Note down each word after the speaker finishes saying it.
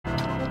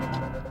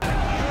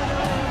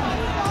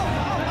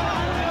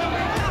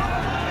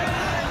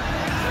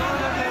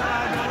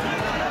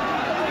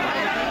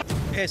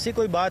ऐसी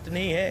कोई बात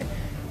नहीं है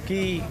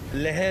कि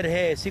लहर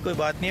है, ऐसी कोई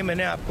बात नहीं है।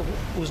 मैंने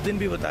आपको उस दिन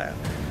भी बताया,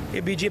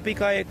 ये बीजेपी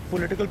का एक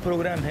पॉलिटिकल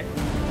प्रोग्राम है।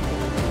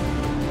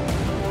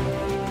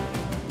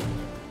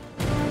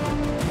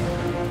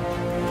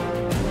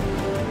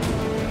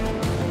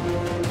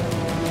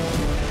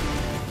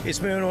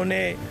 इसमें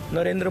उन्होंने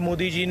नरेंद्र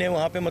मोदी जी ने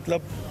वहाँ पे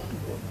मतलब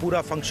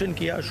पूरा फंक्शन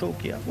किया, शो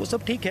किया, वो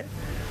सब ठीक है,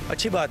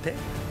 अच्छी बात है,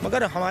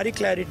 मगर हमारी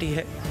क्लैरिटी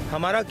है,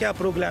 हमारा क्या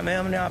प्रोग्राम है।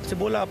 हमने आपसे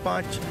बोला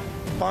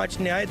पांच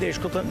न्याय देश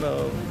को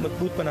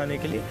मजबूत बनाने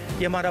के लिए,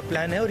 ये हमारा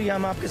प्लान है और ये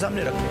हम आपके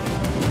सामने रखते हैं।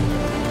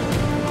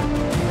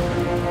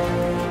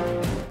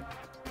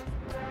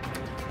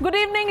 Good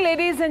evening,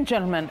 ladies and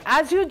gentlemen.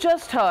 As you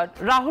just heard,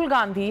 Rahul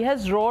Gandhi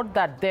has wrote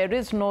that there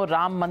is no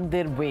Ram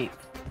Mandir wave.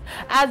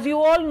 As you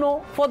all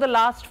know, for the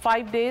last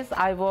 5 days,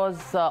 I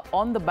was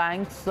on the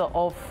banks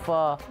of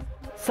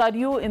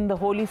Saryu in the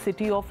holy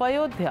city of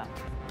Ayodhya.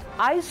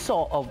 I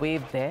saw a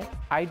wave there.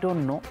 I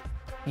don't know.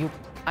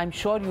 I'm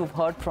sure you've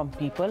heard from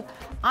people.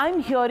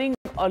 I'm hearing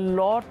a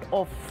lot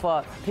of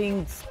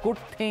things, good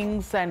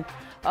things, and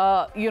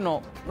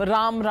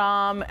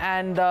Ram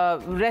and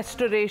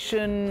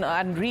restoration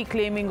and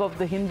reclaiming of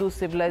the Hindu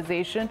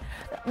civilization.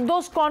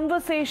 Those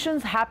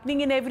conversations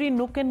happening in every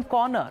nook and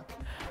corner.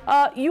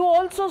 You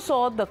also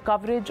saw the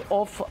coverage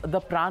of the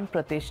Pran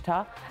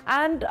Pratishtha,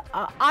 and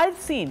I've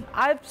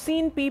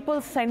seen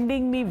people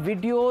sending me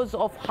videos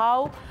of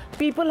how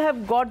people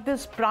have got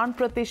this Pran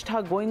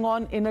Pratishtha going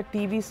on in a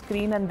TV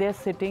screen, and they're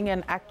sitting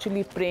and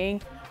actually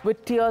praying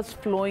with tears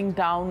flowing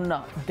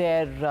down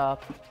their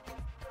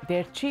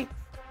cheeks.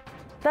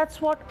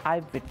 That's what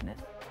I've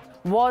witnessed.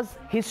 Was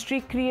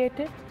history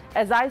created?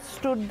 As I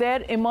stood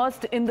there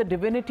immersed in the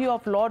divinity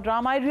of Lord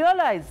Ram, I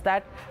realized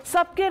that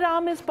Sabke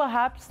Ram is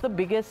perhaps the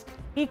biggest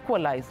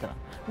equalizer,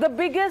 the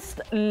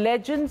biggest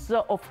legends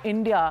of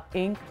India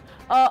Inc.,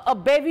 a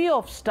bevy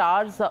of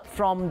stars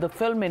from the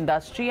film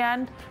industry,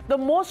 and the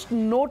most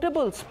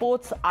notable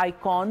sports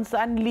icons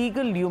and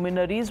legal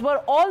luminaries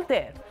were all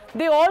there.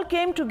 They all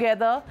came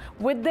together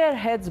with their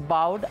heads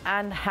bowed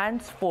and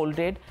hands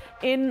folded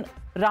in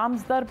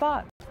Ram's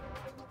Darbar.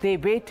 They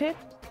waited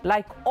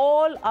like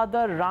all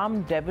other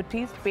Ram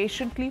devotees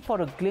patiently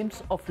for a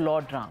glimpse of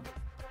Lord Ram.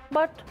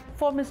 But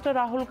for Mr.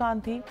 Rahul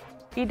Gandhi,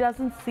 he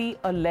doesn't see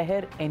a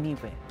leher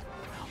anywhere.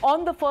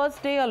 On the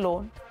first day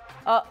alone,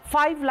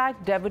 5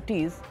 lakh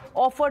devotees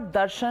offered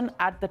darshan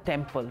at the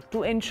temple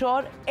to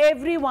ensure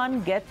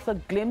everyone gets a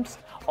glimpse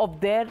of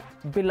their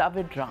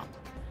beloved Ram.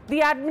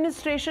 The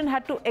administration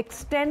had to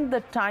extend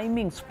the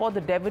timings for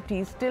the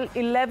devotees till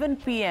 11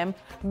 p.m.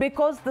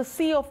 because the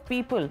sea of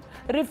people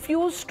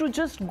refused to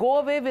just go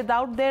away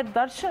without their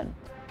darshan.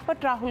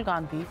 But Rahul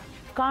Gandhi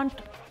can't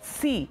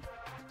see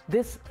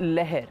this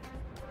leher.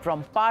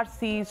 From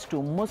Parsis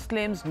to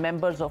Muslims,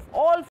 members of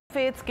all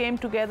faiths came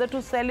together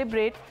to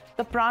celebrate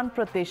the Pran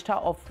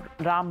Pratishtha of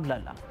Ram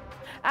Lalla.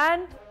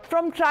 And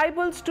from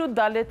tribals to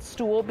Dalits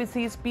to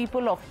OBCs,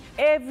 people of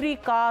every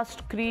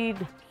caste, creed,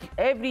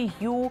 every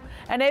hue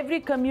and every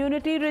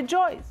community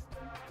rejoice.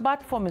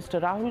 But for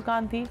Mr. Rahul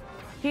Gandhi,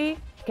 he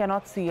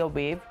cannot see a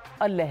wave,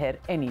 a leher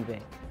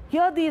anywhere.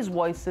 Hear these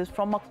voices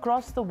from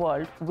across the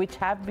world which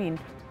have been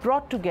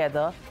brought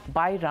together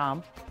by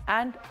Ram,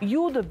 and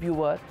you, the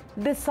viewer,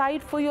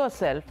 decide for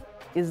yourself,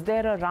 is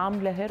there a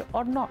Ram leher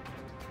or not?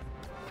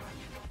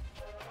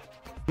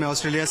 मैं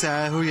Australia से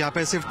आया हूँ, यहाँ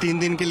पे सिर्फ 3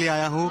 दिन के लिए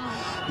आया हूँ।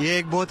 ये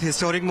एक बहुत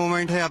हिस्टोरिक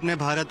मोमेंट है अपने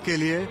भारत के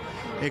लिए।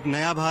 एक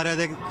नया भारत,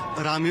 एक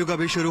रामयुग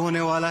अभी शुरू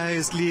होने वाला है,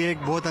 इसलिए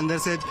एक बहुत अंदर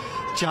से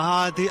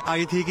चाह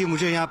आई थी कि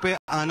मुझे यहाँ पे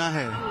आना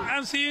है।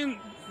 I've seen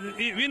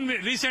in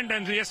recent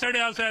times,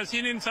 yesterday also I've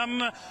seen in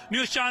some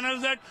news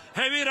channels that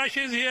heavy rush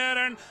is here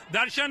and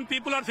darshan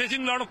people are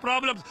facing a lot of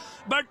problems.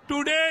 But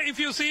today, if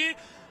you see,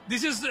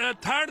 this is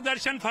third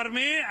darshan for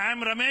me. I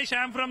am Ramesh.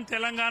 I am from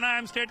Telangana. I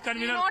am state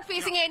convener. You're not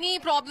facing any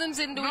problems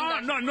in doing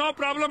that? No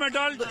problem at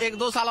all.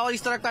 1-2 साल और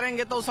इस तरह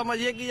करेंगे तो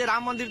समझिए कि ये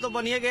राम मंदिर तो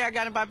बन ही गया,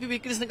 ज्ञानपापी भी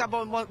कृष्ण का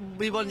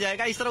भी बन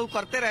जाएगा। इस तरह वो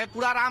करते रहे,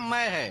 पूरा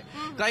राममय है,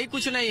 कहीं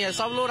कुछ नहीं है,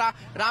 सब लोग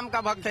राम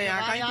का भक्त है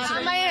यहाँ, कहीं कुछ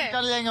नहीं है।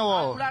 चले जाएंगे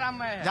वो, पूरा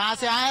राममय है। जहाँ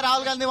से आए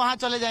राहुल गांधी वहाँ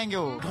चले जाएंगे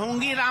वो।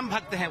 ढोंगी राम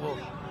भक्त है वो,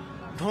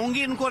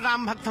 ढोंगी इनको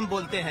राम भक्त हम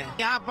बोलते हैं।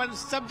 यहाँ पर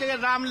सब जगह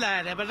राम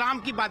लहर है, राम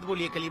की बात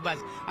बोलिए कली बस।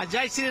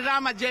 जय श्री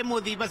राम, जय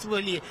मोदी बस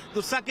बोलिए,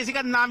 दूसरा किसी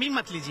का नाम ही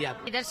मत लीजिए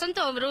आप। दर्शन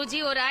तो रोज ही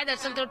हो रहा है,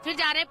 दर्शन तो फिर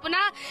जा रहे हैं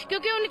पुनः,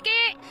 क्योंकि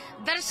उनके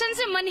दर्शन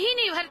से मन ही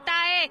नहीं भरता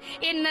है,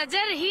 ये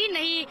नजर ही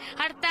नहीं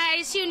हटता है,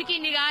 इसी उनकी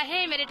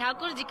निगाहें मेरे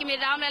ठाकुर जी की,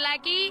 मेरे राम लला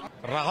की।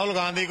 राहुल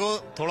गांधी को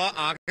थोड़ा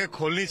आंखें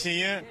खोलनी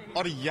चाहिए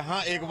और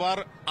यहाँ एक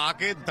बार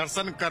आके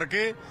दर्शन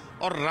करके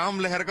और राम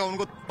लहर का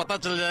उनको पता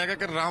चल जाएगा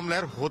कि राम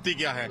लहर होती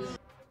क्या है।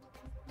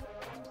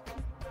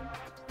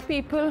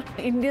 People,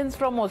 Indians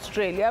from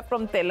Australia,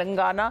 from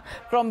Telangana,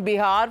 from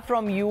Bihar,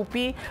 from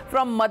UP,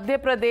 from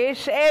Madhya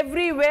Pradesh,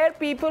 everywhere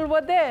people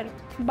were there.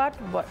 But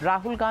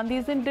Rahul Gandhi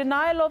is in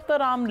denial of the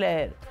Ram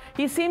Leher.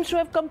 He seems to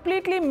have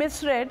completely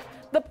misread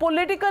the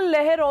political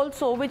leher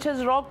also, which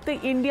has rocked the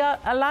India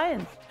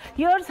alliance.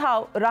 Here's how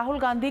Rahul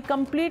Gandhi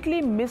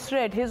completely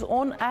misread his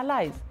own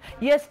allies.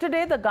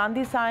 Yesterday, the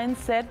Gandhi Science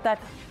said that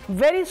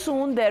very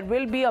soon there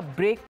will be a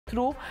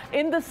breakthrough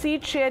in the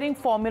seat-sharing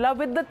formula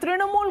with the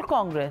Trinamool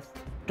Congress.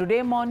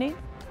 Today morning,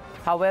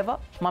 however,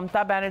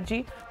 Mamata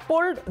Banerjee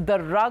pulled the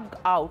rug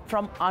out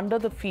from under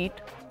the feet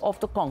of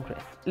the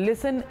Congress.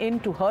 Listen in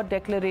to her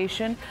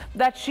declaration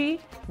that she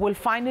will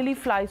finally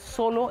fly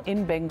solo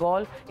in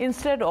Bengal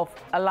instead of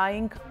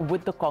allying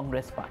with the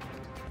Congress party.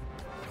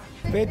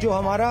 जो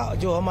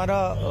हमारा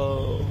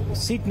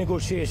seat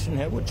negotiation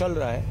है वो चल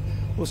रहा है,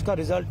 उसका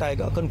result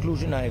आएगा,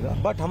 conclusion आएगा.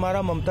 बट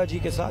हमारा ममता जी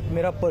के साथ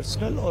मेरा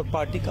पर्सनल और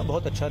पार्टी का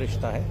बहुत अच्छा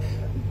रिश्ता है.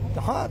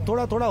 हाँ,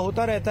 थोड़ा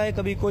होता रहता है,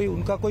 कभी कोई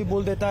उनका कोई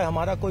बोल देता है,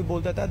 हमारा कोई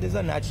बोल देता है. These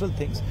are natural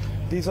things.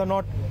 These are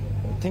not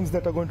things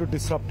that are going to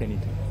disrupt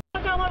anything.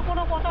 আমার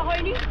কোনো কথা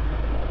হয়নি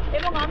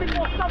এবং আমি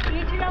প্রস্তাব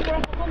দিয়েছিলাম, ওরা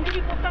প্রথম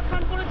থেকেই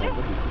প্রত্যাখ্যান করেছে.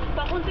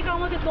 তখন থেকে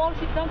আমাদের দল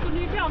সিদ্ধান্ত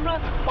নিয়েছে আমরা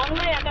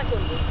বাংলায় একা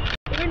চলবো.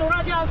 ইভেন ওরা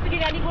যে আজ থেকে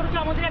র্যালি করেছে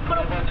আমাদের একবার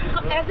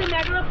as a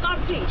matter of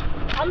country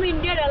আমি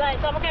ইন্ডিয়ার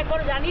অ্যালায়েন্স আমাকে একবার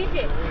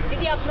জানিয়েছে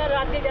দিদি আপনার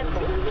রাজ্যে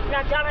যাচ্ছি না,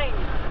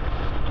 জানায়নি.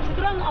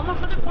 সুতরাং আমার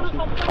সাথে কোনো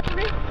সম্পর্ক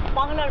নেই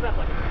বাংলার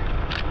ব্যাপারে.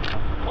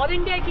 অল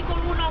ইন্ডিয়ায় কি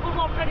করবো না করবো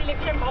আপনার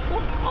ইলেকশন ভাববো.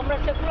 আমরা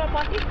সেকুলার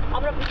পার্টি,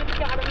 আমরা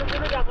বিজেপিকে হারানোর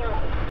জন্য যা করা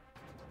হবে.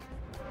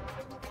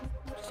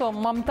 So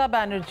Mamata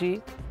Banerjee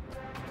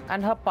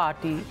and her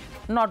party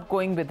not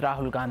going with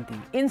Rahul Gandhi.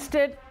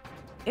 Instead,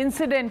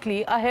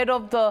 incidentally, ahead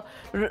of the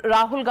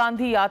Rahul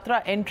Gandhi Yatra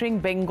entering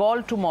Bengal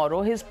tomorrow,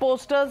 his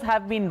posters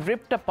have been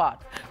ripped apart.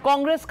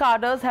 Congress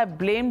cadres have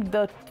blamed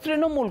the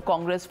Trinamool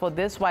Congress for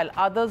this, while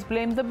others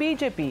blame the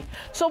BJP.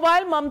 So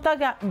while Mamata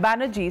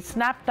Banerjee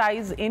snapped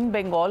ties in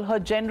Bengal, her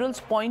generals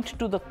point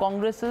to the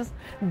Congress's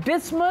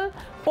dismal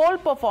poll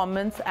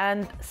performance and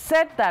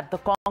said that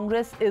the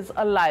Congress is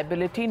a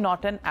liability,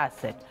 not an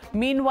asset.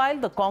 Meanwhile,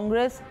 the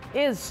Congress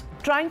is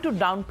trying to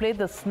downplay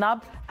the snub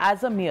as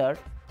a mere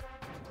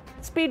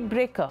speed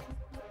breaker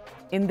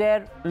in their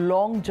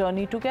long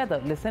journey together.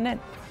 Listen in.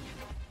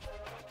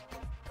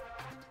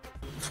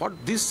 For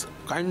this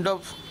kind of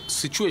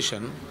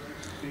situation,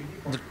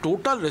 the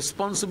total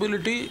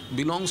responsibility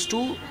belongs to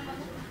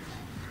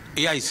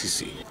AICC.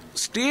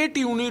 State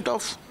unit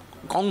of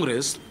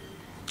Congress,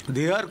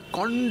 they are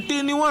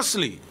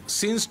continuously,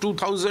 since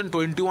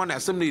 2021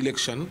 assembly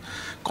election,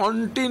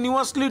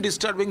 continuously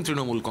disturbing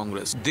Trinamool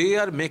Congress. They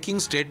are making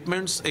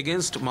statements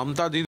against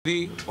Mamata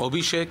Didi,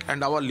 Abhishek and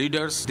our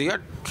leaders. They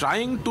are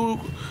trying to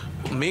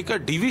make a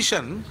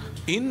division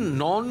in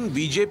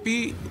non-BJP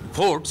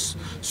votes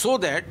so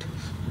that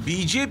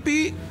BJP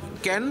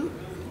can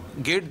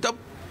get the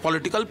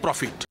political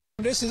profit.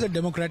 Congress is a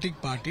democratic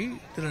party.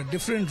 There are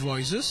different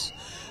voices.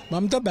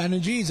 Mamata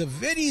Banerjee is a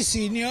very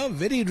senior,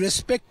 very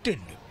respected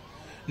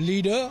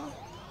leader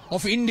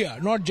of India,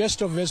 not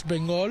just of West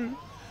Bengal.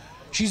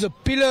 She's a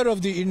pillar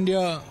of the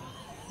India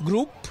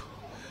group.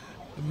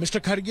 Mr.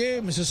 Kharge,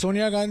 Mrs.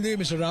 Sonia Gandhi,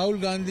 Mr. Rahul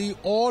Gandhi,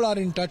 all are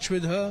in touch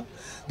with her.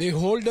 They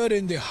hold her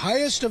in the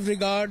highest of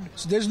regard.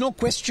 So there's no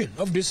question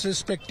of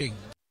disrespecting.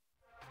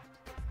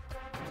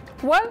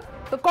 Well,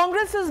 the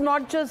Congress is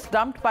not just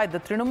dumped by the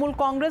Trinamool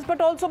Congress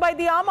but also by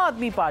the Aam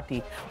Aadmi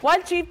Party.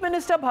 While Chief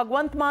Minister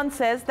Bhagwant Mann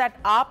says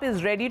that AAP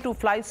is ready to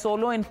fly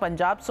solo in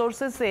Punjab,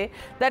 sources say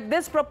that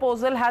this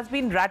proposal has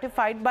been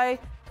ratified by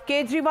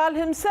Kejriwal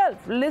himself.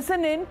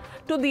 Listen in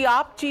to the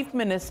AAP Chief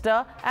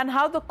Minister and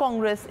how the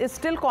Congress is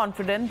still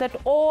confident that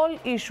all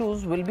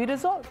issues will be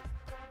resolved.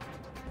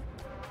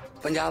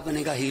 Punjab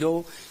बनेगा hero.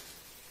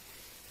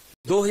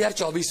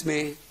 2024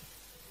 में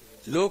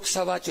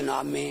लोकसभा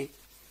चुनाव में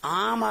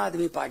आम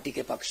आदमी party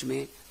के पक्ष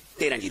में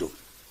 13-0.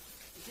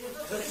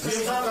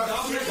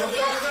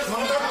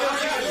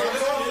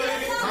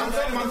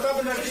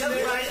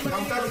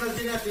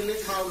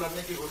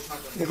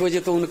 देखो ये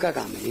तो उनका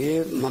काम है,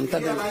 ये ममता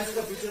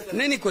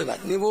नहीं कोई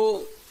बात नहीं,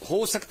 वो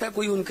हो सकता है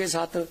कोई उनके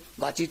साथ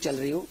बातचीत चल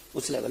रही हो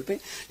उस लेवल पे,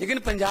 लेकिन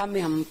पंजाब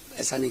में हम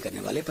ऐसा नहीं करने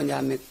वाले.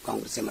 पंजाब में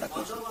कांग्रेस से हमारा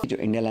कुछ. जो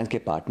इंडिया अलायंस के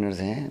पार्टनर्स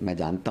हैं, मैं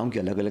जानता हूं कि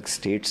अलग अलग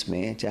स्टेट्स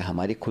में चाहे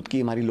हमारी खुद की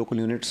हमारी लोकल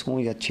यूनिट्स हों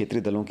या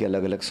क्षेत्रीय दलों की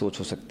अलग अलग सोच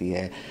हो सकती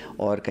है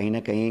और कहीं ना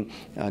कहीं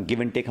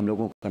गिव एंड टेक हम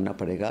लोगों को करना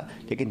पड़ेगा.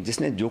 लेकिन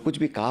जिसने जो कुछ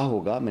भी कहा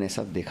होगा मैंने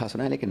सब देखा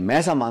सुना है, लेकिन मैं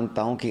ऐसा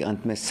मानता हूँ कि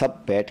अंत में सब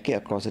बैठ के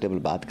अक्रॉस द टेबल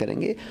बात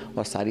करेंगे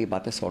और सारी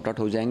बातें सॉर्ट आउट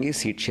हो जाएंगी.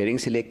 सीट शेयरिंग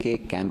से लेके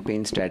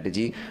कैंपेन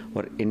स्ट्रैटेजी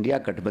और इंडिया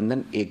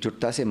गठबंधन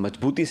एकजुटता से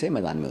मजबूती से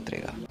मैदान में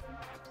उतरेगा.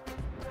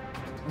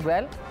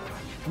 Well,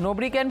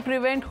 nobody can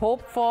prevent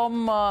hope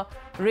from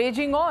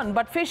raging on,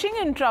 but fishing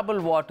in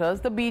troubled waters,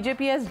 the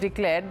BJP has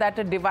declared that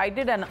a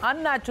divided and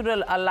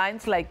unnatural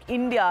alliance like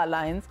India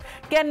alliance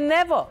can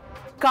never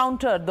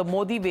counter the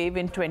Modi wave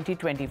in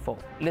 2024.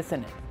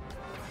 Listen in.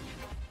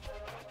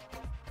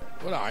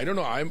 Well, I don't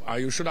know.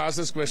 You should ask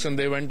this question.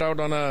 They went out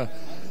on a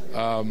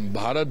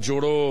Bharat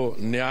Jodo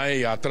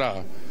Nyaya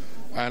Yatra.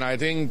 And I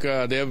think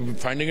they're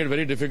finding it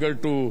very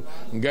difficult to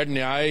get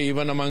Nyaya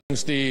even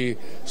amongst the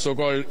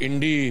so-called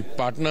I.N.D.IA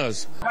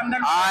partners.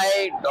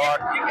 I.N.D.IA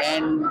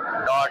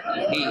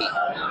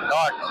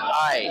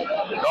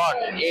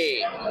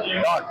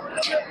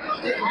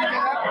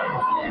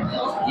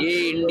ये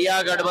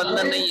India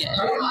गठबंधन नहीं है,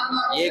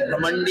 ये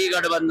घमंडी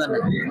गठबंधन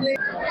है।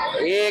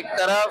 एक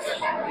तरफ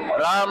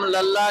राम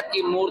लल्ला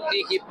की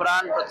मूर्ति की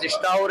प्राण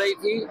प्रतिष्ठा हो रही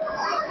थी,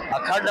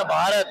 अखंड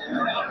भारत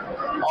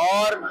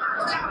और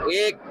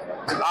एक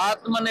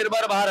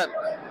आत्मनिर्भर भारत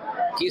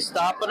की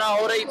स्थापना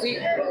हो रही थी।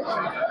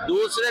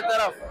 दूसरे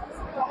तरफ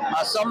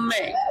असम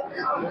में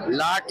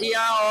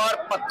लाठियां और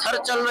पत्थर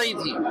चल रही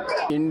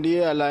थी।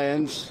 India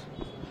alliance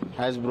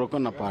has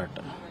broken apart.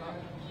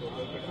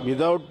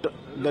 Without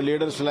the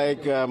leaders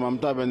like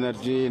Mamata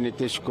Banerjee,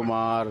 Nitish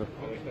Kumar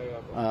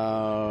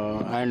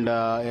and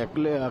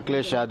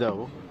Akhilesh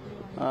Yadav,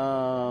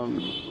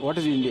 what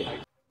is India?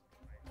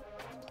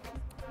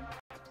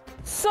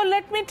 So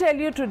let me tell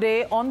you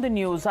today on the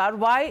Newshour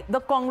why the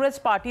Congress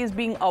party is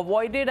being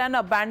avoided and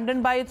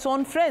abandoned by its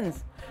own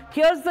friends.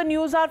 Here's the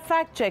Newshour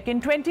fact check.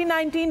 In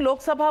 2019 Lok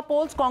Sabha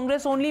polls,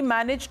 Congress only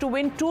managed to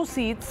win 2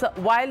 seats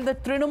while the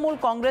Trinamool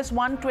Congress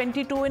won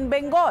 22 in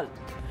Bengal.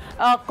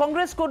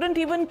 Congress couldn't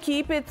even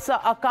keep its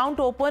account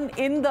open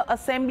in the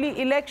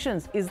assembly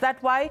elections. Is that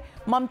why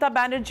Mamata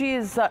Banerjee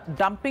is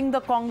dumping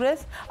the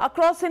Congress?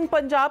 Across in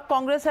Punjab,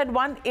 Congress had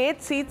won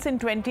 8 seats in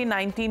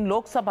 2019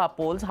 Lok Sabha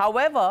polls.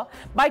 However,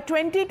 by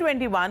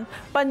 2021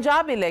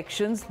 Punjab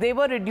elections, they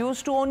were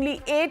reduced to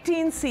only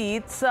 18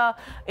 seats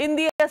in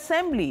the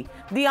assembly.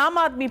 The Aam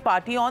Aadmi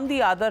Party, on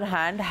the other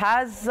hand,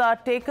 has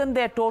taken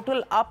their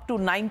total up to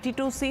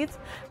 92 seats.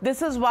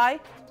 This is why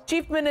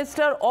Chief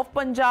Minister of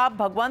Punjab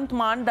Bhagwant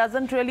Mann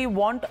doesn't really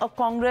want a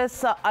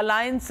Congress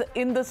alliance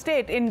in the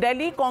state. In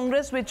Delhi,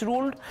 Congress, which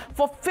ruled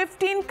for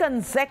 15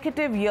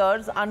 consecutive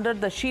years under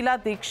the Sheila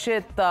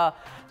Dikshit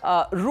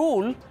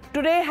rule,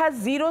 today has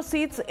 0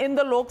 seats in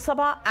the Lok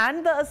Sabha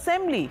and the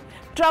Assembly.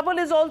 Trouble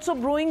is also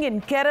brewing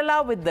in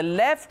Kerala with the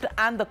left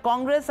and the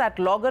Congress at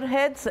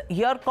loggerheads.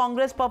 Here,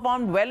 Congress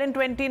performed well in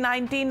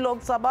 2019 Lok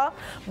Sabha,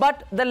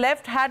 but the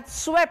left had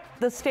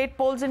swept the state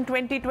polls in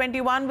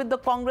 2021 with the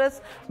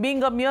Congress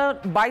being a mere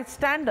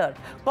bystander.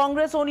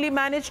 Congress only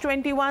managed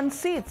 21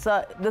 seats.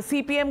 The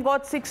CPM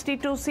got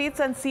 62 seats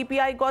and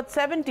CPI got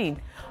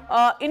 17.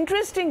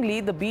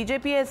 Interestingly, the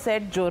BJP has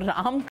said, "Jo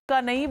Ram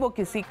ka nahi, wo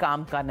kisi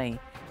kaam ka nahi."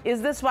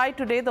 Is this why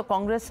today the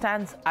Congress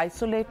stands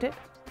isolated?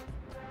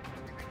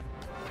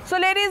 So,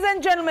 ladies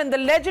and gentlemen, the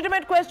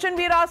legitimate question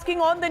we are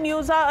asking on the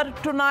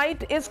Newshour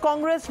tonight is: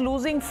 Congress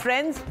losing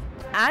friends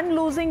and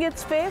losing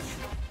its face?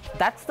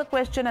 That's the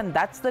question and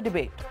that's the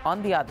debate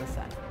on the other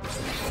side.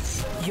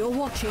 You're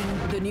watching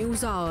the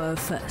Newshour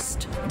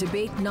first.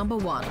 Debate number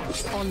 1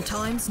 on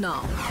Times Now,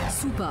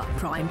 Super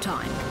Prime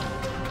Time.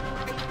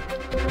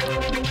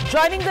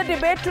 Joining the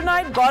debate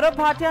tonight, Gaurav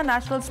Bhatia,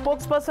 national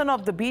spokesperson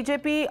of the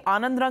BJP,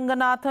 Anand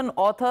Ranganathan,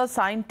 author,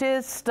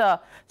 scientist,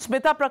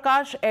 Smita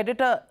Prakash,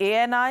 editor,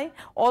 I.N.D.IA.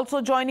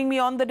 Also joining me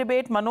on the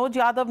debate, Manoj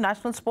Yadav,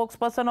 national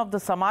spokesperson of the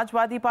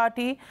Samajwadi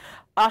Party,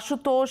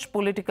 Ashutosh,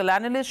 political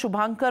analyst,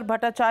 Shubhankar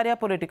Bhattacharya,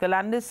 political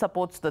analyst,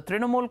 supports the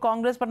Trinamool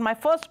Congress. But my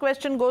first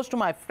question goes to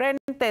my friend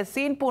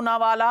Tehseen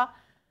Poonawala,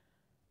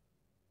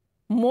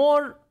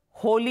 more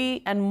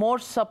holy and more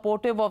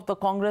supportive of the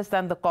Congress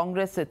than the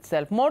Congress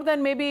itself, more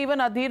than maybe even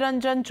Adhir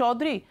Ranjan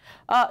Chaudhary.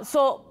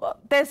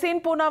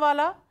 Tehseen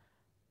Poonawala,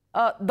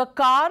 the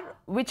car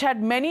which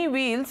had many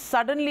wheels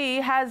suddenly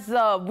has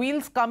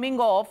wheels coming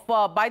off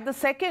by the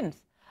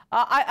seconds.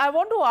 I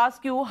want to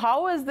ask you,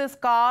 how is this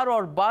car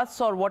or bus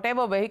or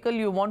whatever vehicle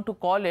you want to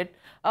call it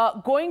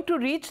going to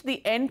reach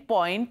the end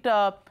point?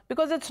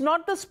 Because it's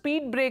not the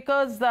speed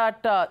breakers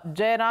that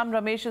Jairam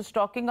Ramesh is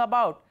talking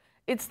about.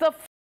 It's the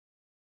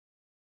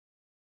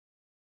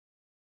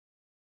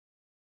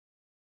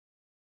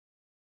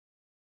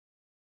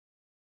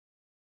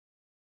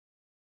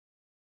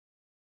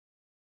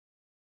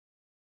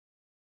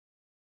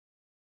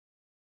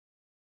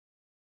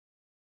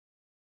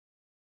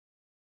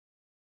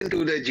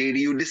to the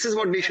JDU. This is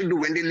what they should do.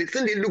 When they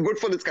listen, they'll do good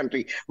for this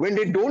country. When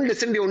they don't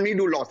listen, they only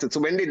do losses. So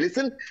when they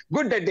listen,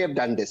 good that they have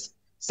done this.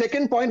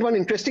 Second point, one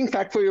interesting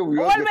fact for your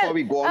viewers before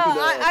we go on to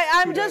the...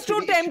 I'm just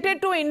too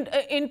tempted to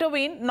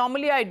intervene.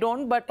 Normally I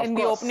don't, but in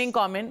the opening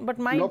comment. But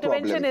my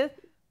intervention is,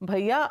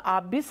 Bhaiya,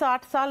 aap bhi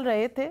 60 saal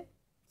rahe the.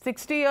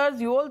 60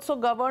 years, you also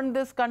governed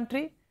this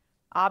country.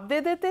 Aap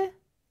de dete?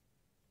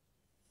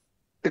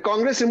 The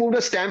Congress removed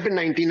a stamp in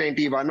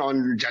 1991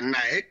 on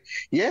Jannayak.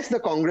 Yes, the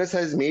Congress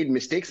has made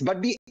mistakes,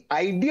 but the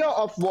idea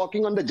of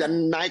working on the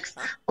Jannayak's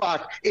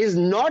part is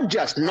not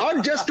just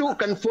to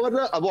confer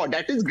the award.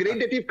 That is great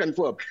that you've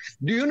conferred.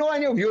 Do you know,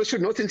 and your viewers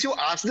should know, since you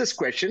asked this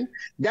question,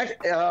 that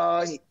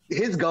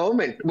his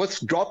government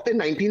was dropped in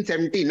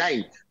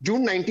 1979,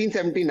 June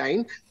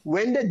 1979,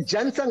 when the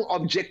Jan Sangh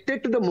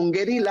objected to the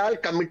Mungeri Lal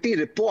Committee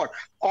report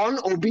on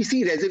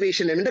OBC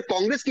reservation. And when the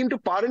Congress came to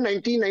power in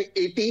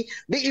 1980,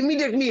 they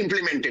immediately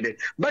implemented it.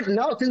 But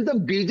now, since the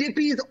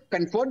BJP has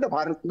conferred the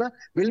Bharat Ratna,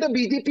 will the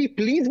BJP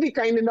please be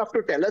kind enough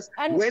to tell us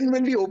when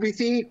will the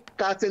OBC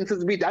caste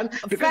census be done?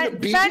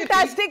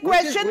 Fantastic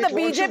question. The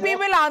BJP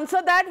will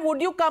answer that.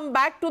 Would you come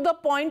back to the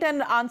point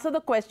and answer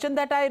the question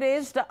that I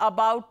raised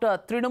about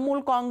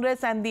Trinamool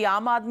Congress and the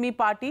Aam Aadmi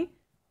Party?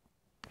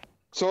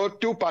 So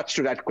 2 parts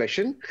to that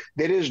question.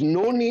 There is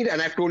no need,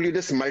 and I've told you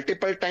this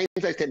multiple times.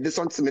 I said this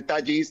on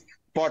Smita Ji's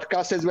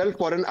podcast as well,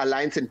 for an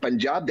alliance in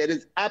Punjab. There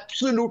is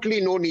absolutely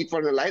no need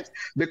for an alliance,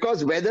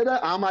 because whether the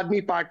Aam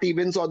Aadmi Party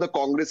wins or the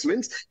Congress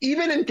wins,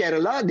 even in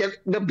Kerala,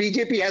 the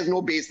BJP has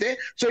no base there,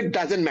 so it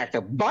doesn't matter.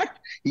 But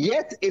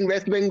yes, in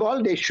West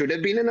Bengal, there should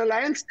have been an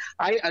alliance.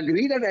 I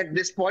agree that at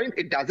this point,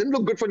 it doesn't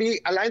look good for the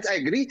alliance. I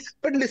agree.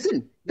 But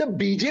listen, the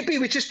BJP,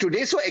 which is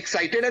today so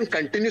excited and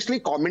continuously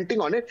commenting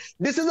on it,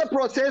 this is a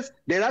process.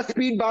 There are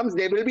speed bumps.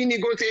 There will be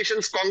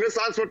negotiations. Congress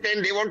asks for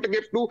 10. They want to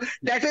give 2.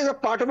 That is a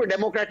part of a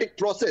democratic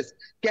process.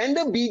 Can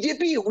the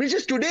BJP, which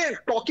is today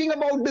talking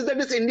about this, that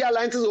this India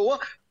alliance is over,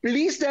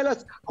 please tell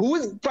us who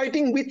is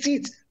fighting which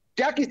seats?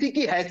 क्या किसी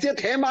की हैसियत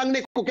है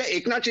मांगने को? क्या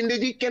एकनाथ शिंदे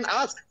जी can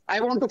ask, I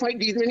want to fight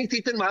these many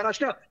seats in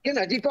Maharashtra? Can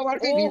Ajit Pawar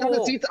say, these are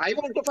the seats I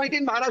want to fight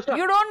in Maharashtra?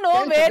 You don't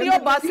know where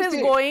your bus is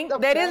going.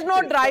 There is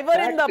no driver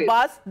in the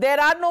bus. There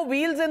are no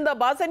wheels in the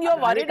bus, and you're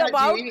worried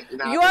about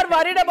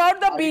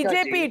the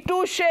BJP.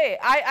 Touche.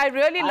 I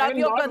really love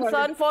your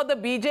concern for the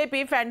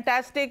BJP.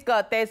 Fantastic,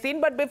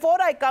 Tehseen. But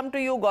before I come to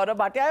you, Gaurav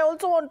Bhatia, I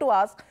also want to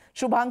ask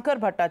Shubhankar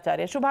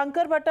Bhattacharya.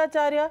 Shubhankar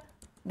Bhattacharya,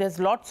 there's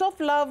lots of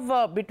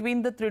love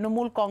between the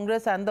Trinamool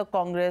Congress and the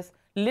Congress.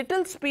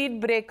 Little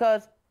speed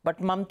breakers, but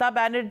Mamata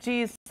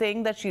Banerjee is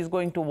saying that she's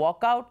going to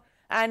walk out.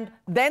 And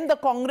then the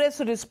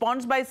Congress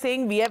responds by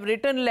saying, we have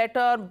written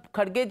letter,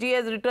 Kharge ji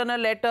has written a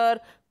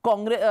letter,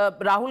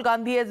 Rahul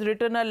Gandhi has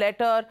written a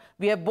letter,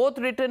 we have both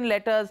written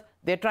letters.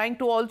 They're trying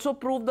to also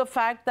prove the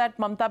fact that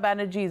Mamata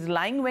Banerjee is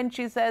lying when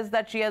she says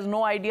that she has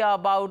no idea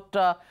about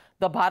the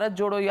Bharat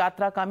Jodo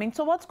Yatra coming.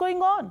 So what's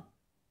going on?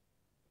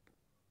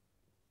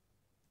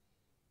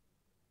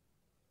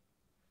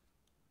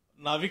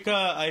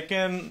 Navika, I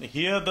can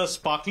hear the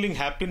sparkling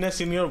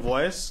happiness in your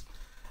voice,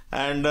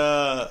 and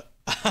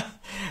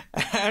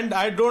and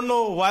I don't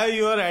know why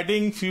you are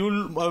adding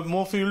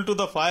more fuel to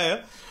the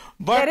fire,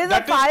 but that is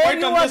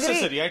quite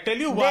unnecessary. I tell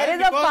you why. There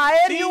is a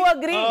fire, you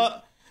agree.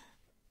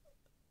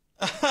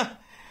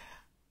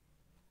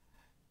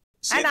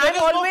 See, and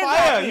I'm always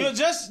fire. You're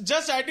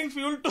just adding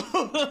fuel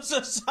to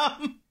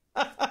some.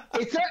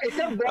 It's a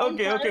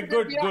okay,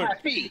 good.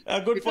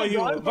 Good for you.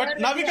 But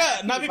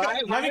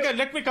Navika,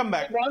 let me come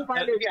back.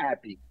 You're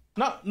happy.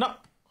 No.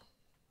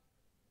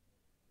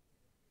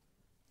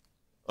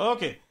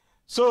 Okay.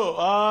 So,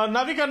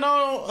 Navika,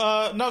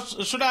 now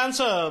should I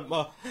answer?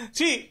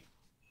 See,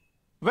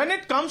 when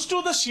it comes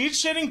to the seat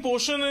sharing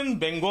portion in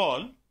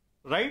Bengal,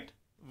 right?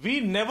 We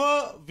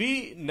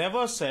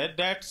never said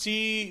that,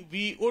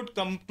 we would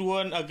come to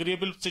an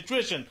agreeable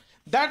situation.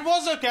 That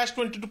was a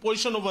catch-22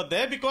 position over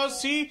there,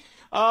 because,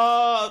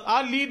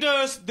 our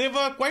leaders, they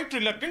were quite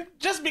reluctant,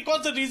 just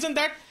because the reason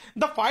that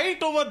the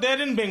fight over there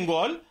in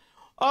Bengal,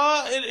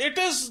 it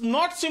is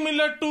not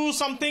similar to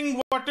something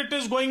what it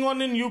is going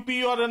on in UP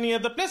or any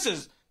other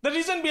places. The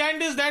reason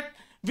behind is that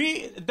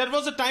there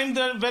was a time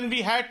when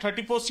we had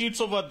 34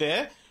 seats over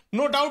there.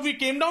 No doubt we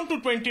came down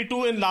to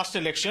 22 in last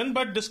election,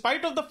 but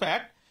despite of the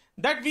fact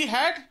that we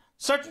had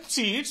certain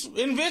seats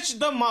in which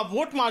the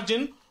vote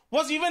margin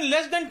was even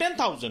less than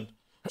 10,000.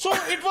 So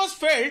it was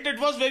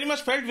very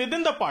much felt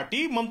within the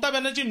party. Mamata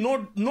Banerjee,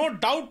 no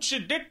doubt she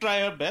did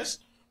try her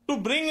best to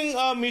bring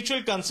a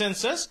mutual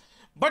consensus.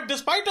 But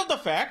despite of the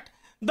fact,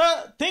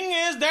 the thing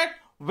is that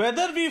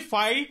whether we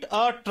fight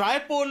a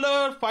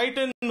tripolar fight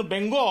in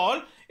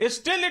Bengal,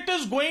 still it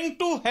is going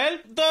to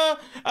help the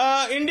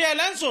India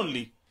alliance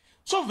only.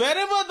 So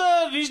wherever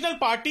the regional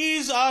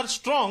parties are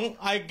strong,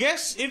 I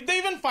guess if they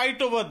even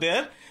fight over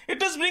there,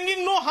 it is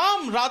bringing no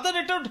harm. Rather,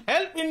 it would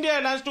help India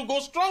alliance to go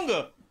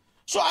stronger.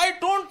 So I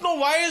don't know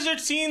why is it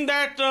seen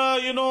that,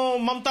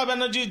 Mamata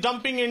Banerjee is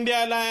dumping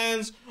India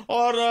alliance,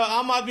 or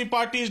Aam Aadmi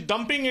Party is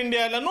dumping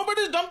India alliance.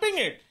 Nobody is dumping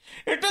it.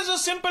 It is a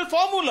simple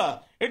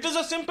formula. It is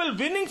a simple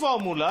winning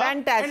formula.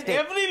 Fantastic.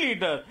 And every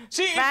leader.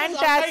 See,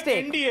 fantastic. It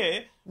is unlike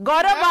NDA.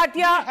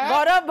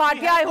 Gaurav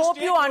Bhatia, I hope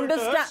you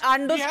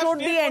understood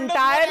the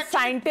entire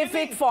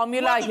scientific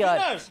formula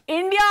here.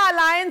 India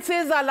alliance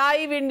is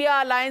alive.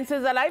 India alliance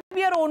is alive.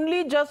 We are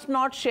only just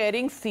not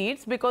sharing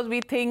seats because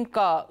we think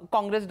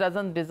Congress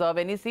doesn't deserve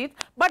any seats.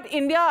 But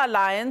India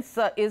alliance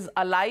is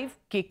alive,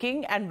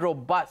 kicking and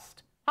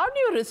robust. How do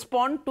you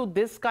respond to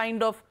this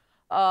kind of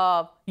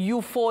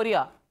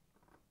euphoria?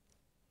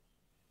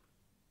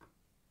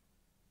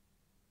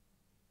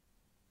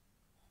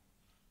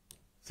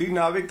 See,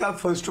 Navika,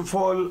 first of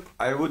all,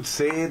 I would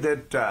say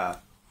that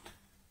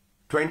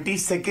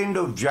 22nd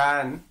of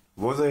Jan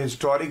was a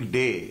historic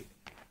day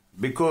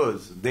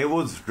because there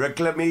was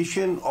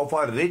reclamation of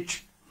our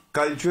rich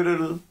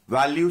cultural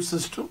value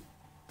system,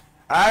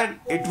 and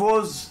it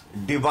was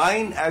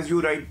divine, as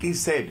you rightly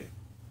said.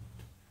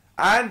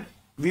 And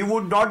we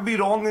would not be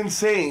wrong in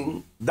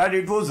saying that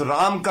it was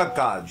Ram ka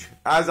Kaj,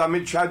 as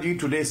Amit Shah ji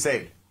today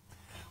said.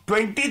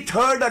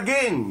 23rd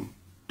again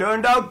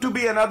turned out to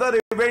be another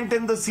event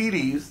in the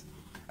series,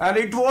 and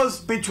it was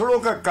Pichhdo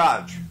ka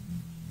Kaj.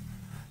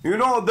 You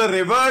know, the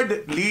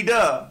revered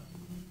leader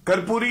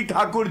Karpuri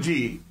Thakur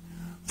ji,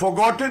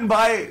 forgotten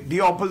by the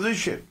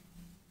opposition.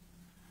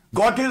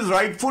 got his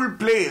rightful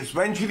place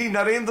when Shri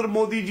Narendra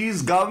Modi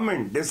ji's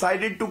government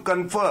decided to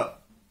confer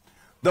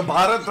the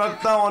Bharat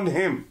Ratna on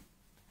him.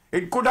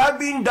 It could have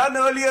been done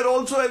earlier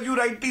also, as you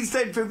rightly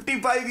said.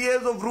 55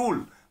 years of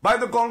rule by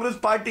the Congress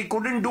party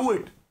couldn't do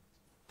it.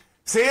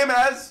 Same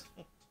as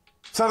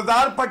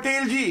Sardar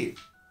Patel ji,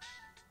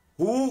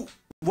 who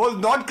was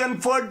not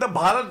conferred the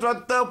Bharat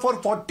Ratna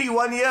for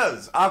 41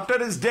 years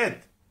after his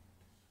death.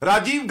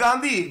 Rajiv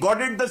Gandhi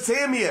got it the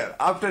same year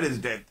after his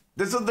death.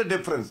 This is the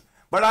difference.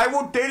 But I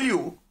would tell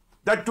you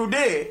that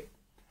today,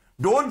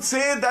 don't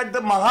say that the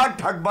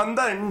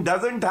Mahathakbandhan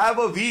doesn't have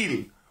a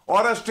wheel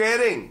or a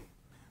steering.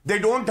 They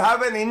don't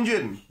have an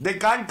engine. They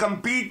can't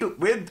compete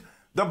with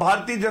the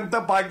Bharatiya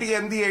Janata Party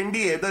and the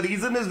I.N.D.IA. The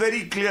reason is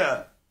very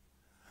clear.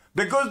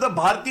 Because the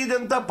Bharatiya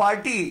Janata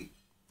Party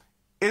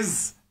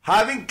is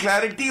having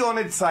clarity on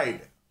its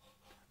side.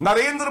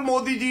 Narendra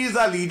Modi ji is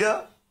our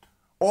leader.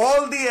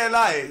 All the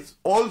allies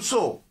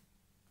also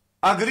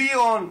agree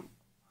on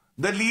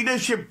the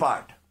leadership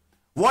part.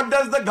 What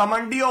does the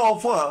Ghamandiya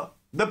offer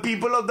the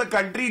people of the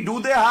country? Do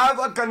they have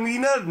a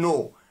convener?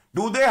 No.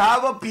 Do they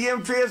have a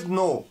PM face?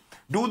 No.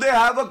 Do they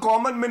have a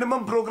common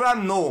minimum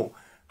program? No.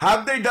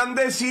 Have they done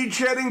their seat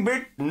sharing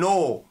bit?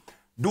 No.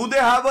 Do they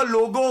have a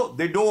logo?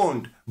 They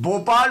don't.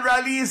 Bhopal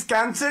rally is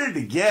cancelled?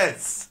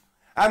 Yes.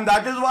 And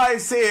that is why I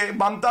say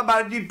Mamata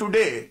Banerjee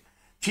today,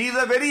 she is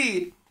a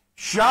very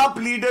sharp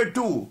leader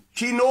too.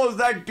 She knows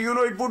that,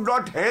 it would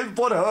not help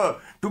for her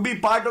to be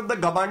part of the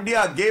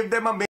Ghamandiya, gave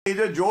them a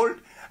major jolt,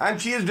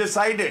 and she has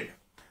decided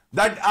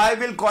that I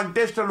will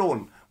contest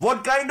alone.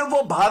 What kind of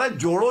a Bharat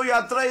Jodo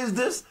Yatra is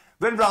this?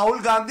 When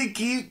Rahul Gandhi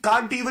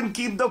can't even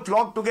keep the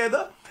flock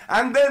together?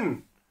 And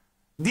then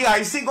the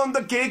icing on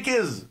the cake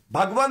is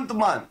Bhagwant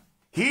Mann.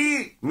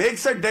 He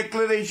makes a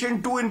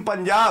declaration too in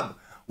Punjab.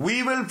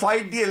 We will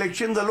fight the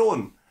elections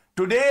alone.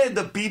 Today,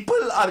 the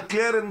people are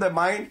clear in their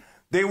mind.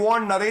 They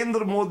want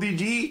Narendra Modi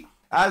ji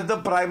as the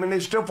Prime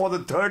Minister for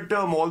the third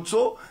term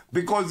also,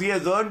 because he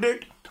has earned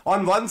it.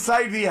 On one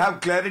side, we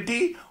have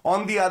clarity.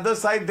 On the other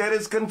side, there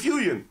is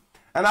confusion.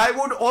 And I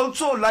would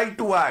also like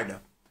to add,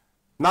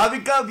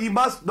 Navika, we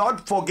must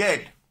not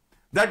forget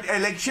that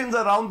elections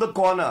are around the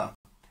corner.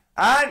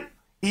 And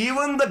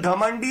even the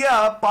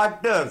Ghamandiya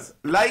partners,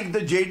 like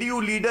the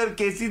JDU leader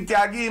K.C.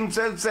 Tyagi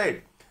himself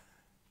said,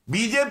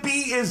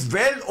 BJP is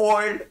well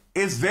oiled,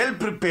 is well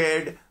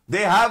prepared,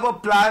 they have a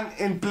plan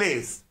in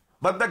place.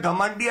 But the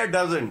Ghamandiya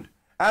doesn't.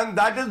 And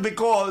that is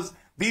because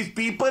these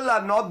people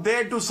are not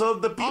there to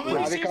serve the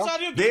people.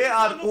 They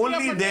are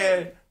only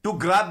there to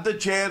grab the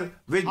chair,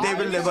 which they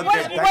will never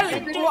get.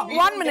 Well,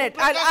 1 minute.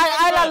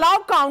 I'll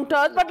allow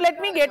counters, but let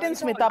me get in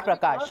Smita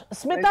Prakash.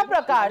 Smita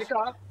Prakash,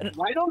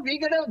 why don't we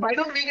get a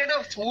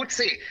smooth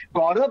say?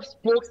 Gaurav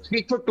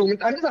speak for 2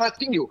 minutes. I'm just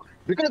asking you,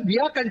 because we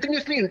are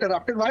continuously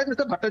interrupted. Why is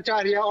Mr.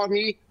 Bhattacharya or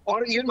me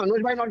or even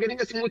Manoj Bhai not getting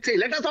a smooth say?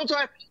 Let us also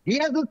have. He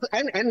has this,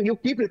 and you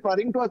keep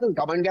referring to us as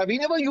Ghamandiya. We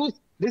never use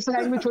this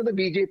language for the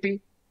BJP.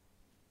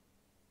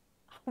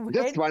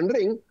 Just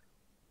wondering.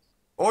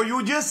 Oh,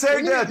 you just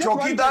said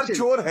Chokidar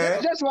Chor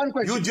hai. Just one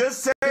question. You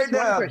just said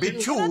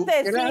Bichu.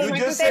 You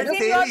just said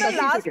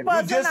Teri. You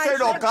just said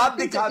Auqat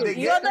dikha denge.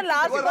 You are the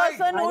last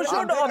person who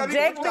should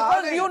object,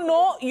 because you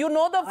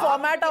know the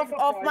format of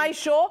my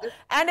show,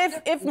 and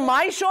if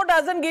my show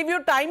doesn't give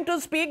you time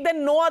to speak,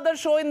 then no other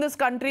show in this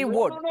country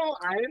would. No,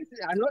 I'm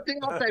not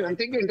thinking of time. I'm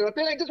thinking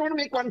interrupting. I just want to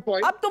make one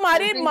point. अब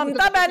तुम्हारी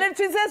ममता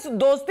बनर्जी से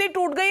दोस्ती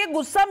टूट गई है,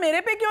 गुस्सा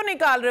मेरे पे क्यों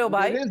निकाल रहे हो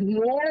भाई? There is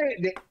no,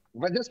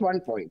 but just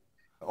one point.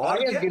 I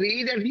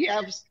agree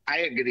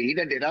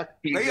that there are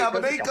people. नहीं, अब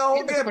नहीं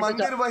कहोगे,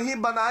 मंदिर वहीं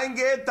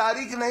बनाएंगे,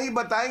 तारीख नहीं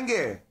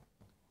बताएंगे.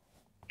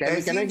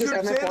 Can I just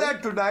say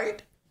that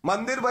tonight?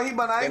 मंदिर वहीं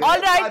बनाएंगे,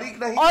 तारीख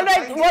नहीं. All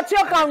right. What's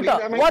your counter?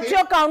 What's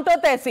your counter,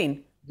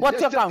 Tehseen? What's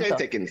your counter? 10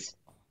 seconds.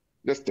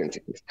 Just 10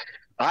 seconds.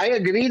 I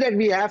agree that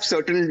we have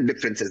certain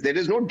differences. There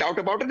is no doubt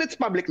about it. It's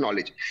public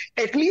knowledge.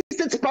 At least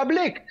it's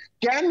public.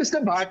 Can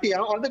Mr. Bhatia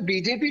or the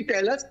BJP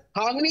tell us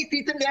how many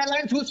seats in the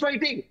alliance, who's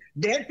fighting?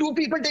 There two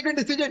people take a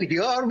decision.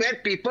 Here, where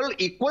people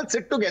equal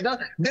sit together,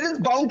 there is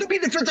bound to be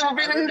difference of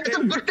opinion. It's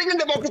a good thing in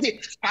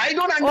democracy. I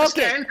don't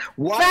understand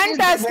why.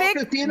 Fantastic.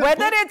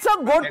 Whether it's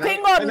a good thing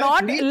or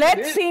not,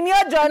 let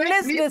senior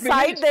journalists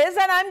decide this.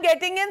 And I'm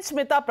getting in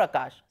Smita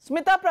Prakash.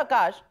 Smita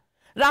Prakash,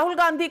 Rahul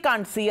Gandhi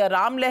can't see a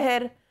Ram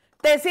Leher.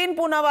 Tehseen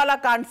Poonawala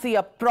can't see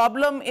a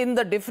problem in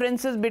the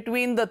differences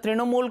between the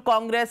Trinamool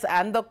Congress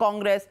and the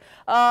Congress.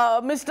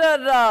 Mr.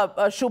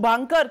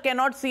 Shubhankar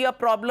cannot see a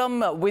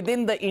problem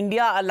within the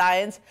India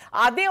alliance.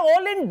 Are they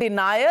all in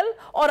denial,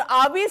 or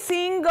are we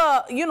seeing,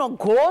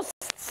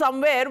 ghosts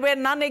somewhere where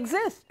none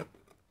exist?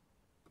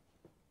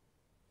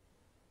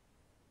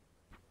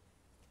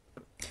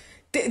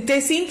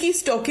 Tehseen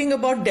keeps talking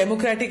about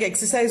democratic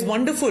exercise.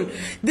 Wonderful.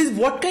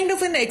 What kind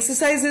of an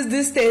exercise is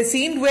this,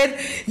 Tehseen, where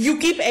you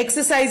keep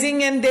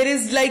exercising and there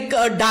is like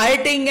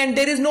dieting and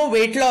there is no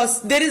weight loss?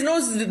 There is no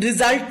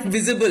result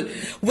visible.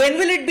 When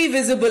will it be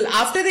visible?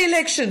 After the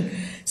election.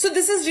 So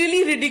this is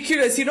really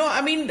ridiculous.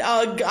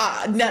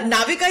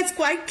 Navika, it's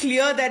quite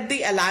clear that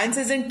the alliance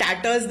is in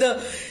tatters.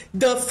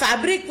 the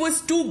fabric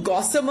was too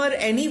gossamer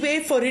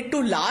anyway for it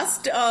to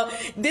last.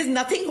 There's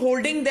nothing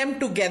holding them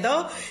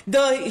together.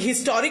 The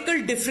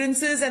historical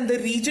differences and the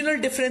regional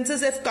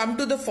differences have come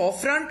to the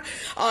forefront.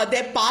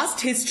 Their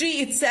past history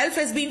itself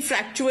has been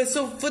fractious.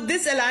 So for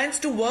this alliance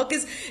to work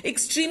is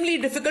extremely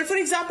difficult. For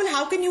example,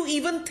 how can you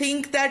even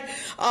think that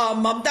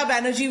Mamata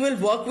Banerjee will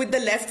work with the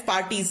left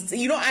parties?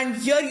 You know, and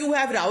here you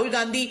have Rahul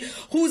Gandhi,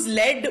 who's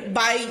led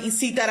by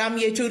Sitaram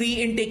Yechuri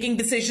in taking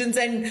decisions,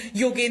 and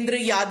Yogendra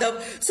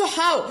Yadav. So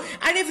how?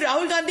 And if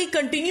Rahul Gandhi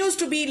continues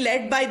to be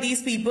led by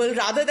these people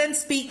rather than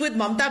speak with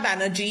Mamata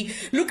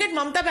Banerjee, look at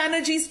Mamata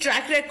Banerjee's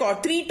track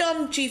record,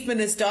 3-term chief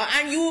minister,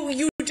 and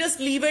you just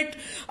leave it,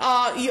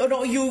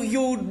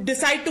 you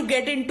decide to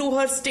get into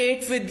her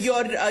state with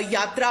your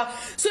yatra.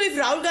 So if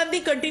Rahul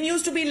Gandhi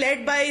continues to be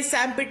led by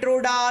Sam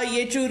Pitroda,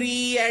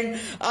 Yechuri, and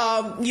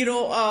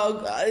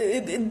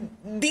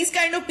these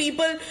kind of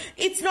people,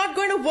 it's not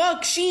going to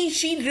work.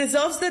 She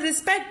reserves the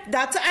respect.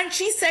 And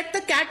she set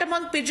the cat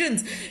among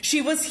pigeons.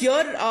 She was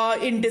here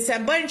in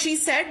December, and she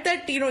said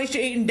that,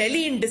 in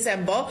Delhi in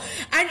December,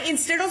 and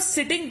instead of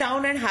sitting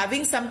down and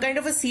having some kind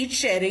of a seat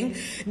sharing,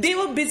 they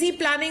were busy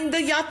planning the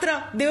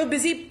yatra. They were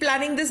busy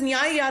planning this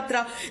Nyaya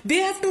Yatra. They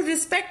have to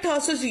respect her.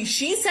 So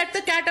she set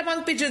the cat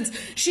among pigeons.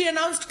 She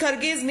announced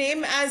Kharge's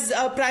name as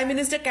a Prime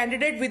Minister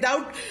candidate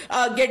without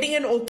getting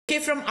an okay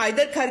from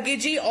either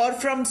Khargeji or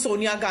from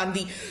Sonia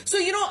Gandhi. So,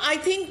 I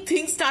think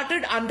things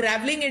started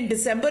unraveling in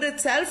December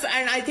itself,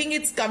 and I think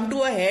it's come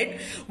to a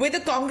head where the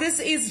Congress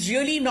is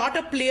really not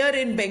a player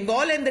in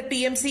Bengal and the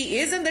TMC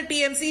is, and the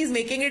TMC is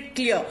making it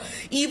clear.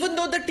 Even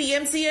though the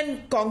TMC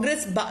and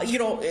Congress,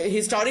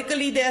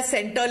 historically they are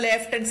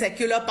center-left and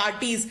secular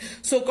parties,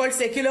 so-called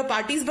secular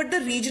parties, but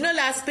the regional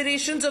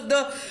aspirations of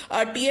the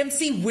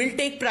TMC will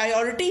take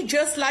priority,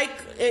 just like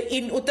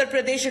in Uttar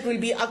Pradesh it will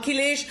be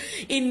Akhilesh,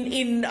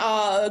 in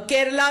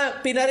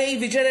Kerala Pinarayi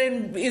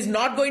Vijayan is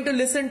not going to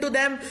listen to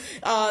them.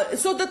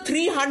 So the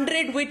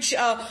 300 which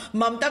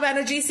Mamata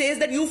Banerjee says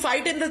that you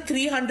fight in the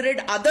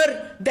 300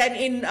 other than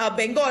in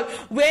Bengal,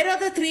 where are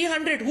the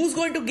 300? Who's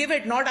going to give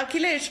it? Not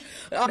Akhilesh.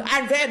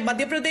 And where?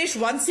 Madhya Pradesh,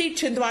 1 seat,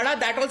 Chhindwara,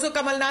 that also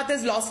Kamal Nath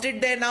has lost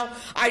it there now.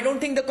 I don't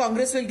think the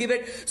Congress will give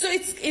it. So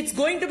it's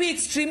going to be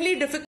extremely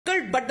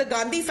difficult, but the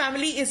Gandhi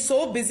family is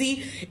so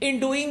busy in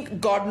doing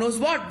God knows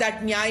what,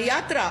 that Nyaya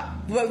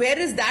Yatra. Where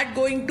is that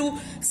going to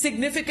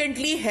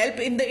significantly help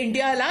in the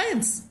India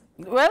alliance?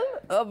 Well,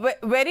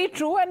 very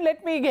true, and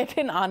let me get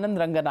in Anand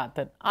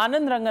Ranganathan.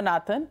 Anand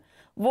Ranganathan,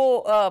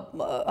 वो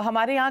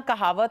हमारे यहाँ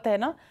कहावत है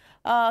ना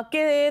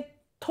कि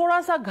थोड़ा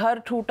सा घर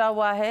टूटा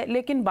हुआ है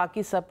लेकिन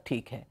बाकी सब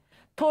ठीक है,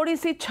 थोड़ी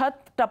सी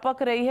छत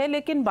टपक रही है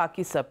लेकिन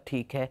बाकी सब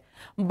ठीक है,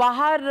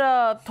 बाहर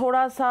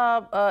थोड़ा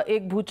सा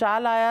एक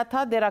भूचाल आया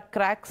था, there are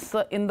cracks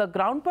in the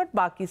ground, but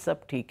बाकी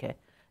सब ठीक है.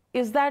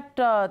 Is that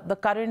the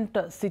current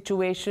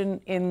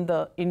situation in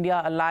the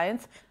India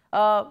alliance,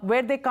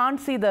 where they can't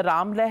see the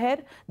Ram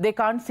Leher, they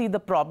can't see the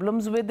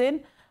problems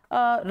within?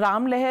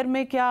 Ram Leher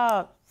में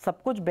क्या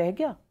सब कुछ बह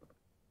गया?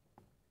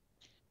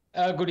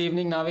 Good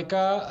evening,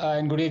 Navika,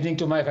 and good evening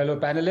to my fellow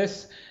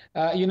panelists.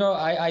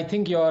 I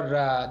think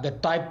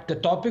the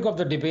topic of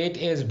the debate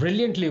is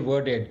brilliantly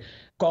worded.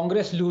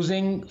 Congress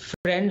losing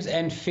friends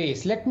and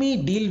face. Let me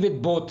deal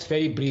with both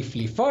very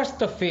briefly. First,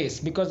 the face,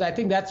 because I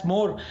think that's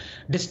more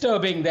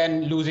disturbing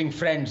than losing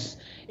friends,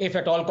 if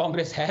at all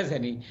Congress has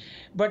any.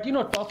 But,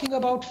 talking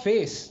about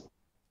face,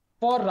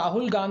 for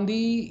Rahul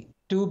Gandhi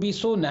to be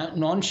so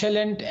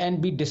nonchalant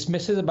and be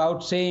dismissive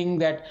about saying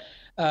that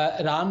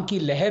Ram ki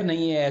leher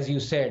nahi hai, as you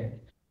said.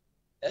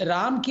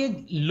 Ram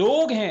ke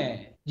log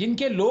hain,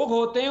 जिनके लोग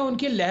होते हैं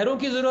उनकी लहरों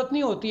की जरूरत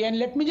नहीं होती है. And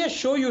let me just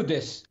show you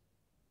this.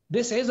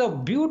 This is a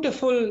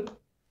beautiful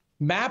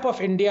map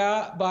of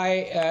India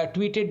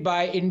tweeted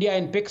by India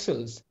in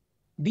pixels.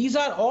 These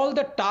are all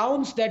the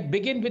towns that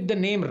begin with the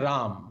name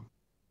Ram.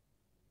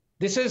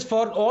 This is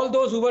for all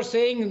those who were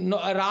saying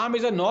Ram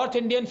is a North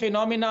Indian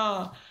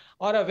phenomena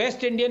or a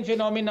West Indian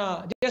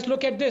phenomena. Just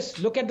look at this.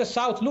 Look at the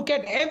South. Look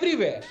at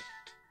everywhere.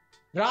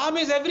 Ram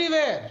is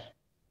everywhere.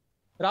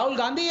 Rahul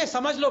Gandhi, ye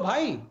samajh lo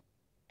bhai.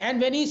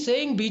 And when he's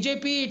saying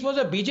BJP, it was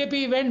a BJP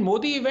event,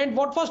 Modi event,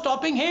 what was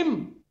stopping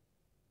him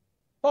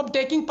from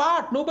taking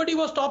part? Nobody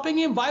was stopping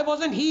him. Why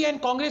wasn't he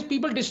and Congress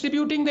people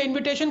distributing the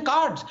invitation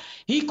cards?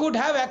 He could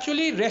have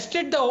actually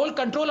wrested the whole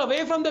control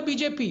away from the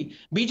BJP.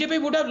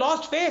 BJP would have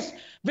lost face.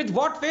 With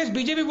what face?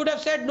 BJP would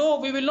have said, no,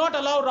 we will not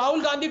allow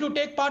Rahul Gandhi to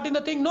take part in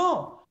the thing.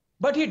 No,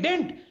 but he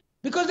didn't,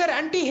 because they're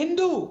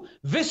anti-Hindu,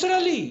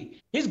 viscerally.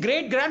 His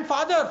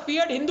great-grandfather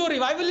feared Hindu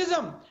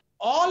revivalism.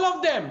 All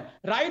of them,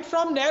 right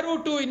from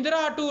Nehru to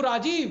Indira to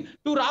Rajiv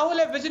to Rahul,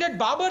 have visited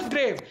Babur's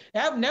grave,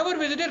 have never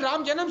visited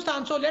Ram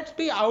Janmabhoomi. So let's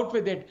be out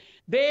with it.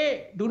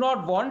 They do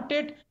not want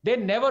it. They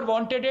never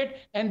wanted it.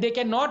 And they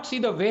cannot see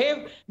the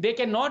wave. They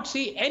cannot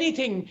see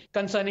anything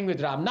concerning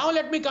with Ram. Now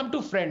let me come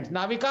to friends.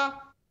 Navika,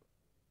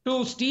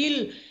 to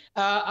steal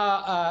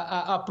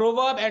a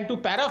proverb and to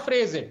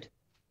paraphrase it.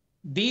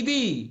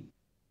 Didi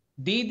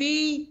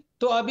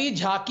to abhi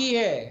jhaki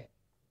hai.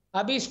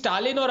 Abhi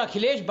Stalin और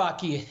अखिलेश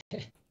बाकी है.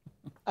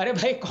 Arey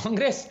bhai,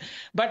 Congress.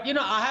 But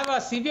I have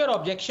a severe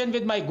objection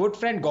with my good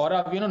friend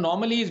Gaurav.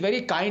 Normally he's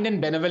very kind and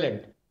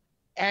benevolent.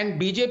 And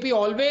BJP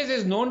always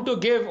is known to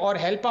give or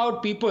help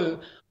out people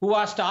who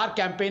are star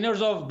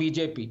campaigners of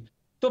BJP.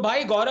 तो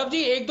भाई Gaurav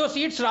ji 1-2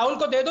 seats Rahul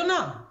को दे दो ना.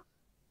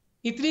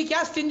 इतनी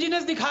क्या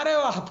स्टिंजीनेस दिखा रहे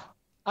हो आप?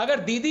 अगर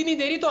दीदी नहीं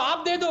दे रही तो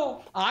आप दे दो.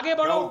 आगे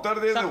बढ़ो.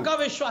 सबका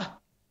विश्वास,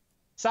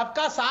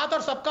 सबका साथ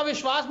और सबका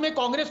विश्वास में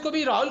कांग्रेस को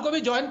भी, राहुल को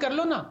भी ज्वाइन कर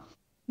लो ना.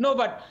 No,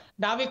 but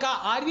Navika,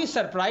 are we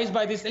surprised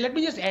by this? Let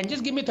me just end.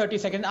 Just give me 30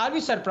 seconds. Are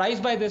we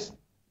surprised by this?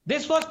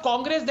 This was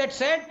Congress that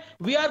said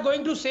we are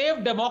going to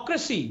save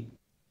democracy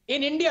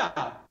in India.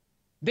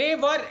 They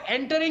were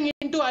entering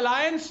into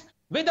alliance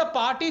with a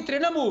party,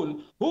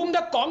 Trinamool, whom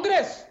the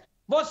Congress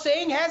was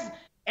saying has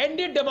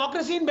ended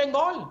democracy in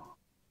Bengal.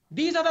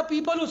 These are the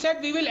people who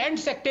said we will end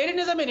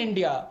sectarianism in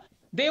India.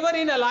 They were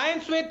in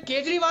alliance with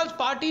Kejriwal's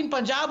party in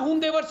Punjab, whom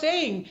they were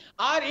saying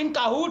are in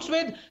cahoots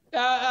with,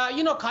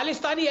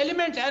 Khalistani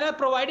elements and are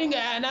providing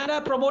and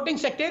are promoting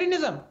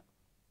sectarianism.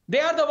 They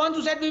are the ones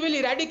who said we will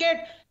eradicate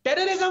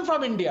terrorism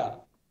from India.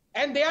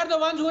 And they are the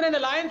ones who are in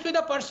alliance with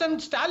a person,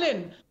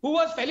 Stalin, who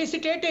was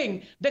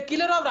felicitating the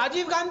killer of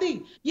Rajiv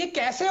Gandhi. Ye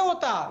kaise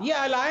hota? Ye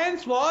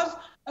alliance was,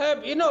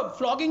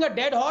 flogging a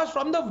dead horse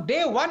from the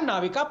day one,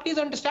 Navika. Please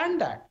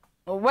understand that.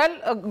 Well,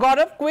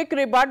 Gaurav, quick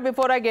rebut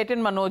before I get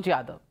in Manoj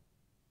Yadav.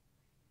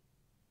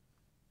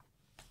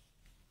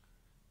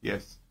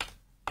 Yes.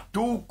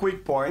 2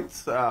 quick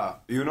points.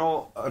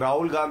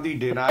 Rahul Gandhi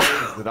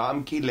denies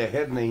Ram की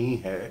लहर नहीं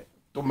है,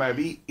 तो मैं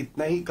भी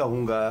इतना ही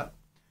कहूंगा,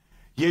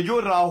 ये जो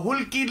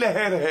राहुल की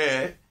लहर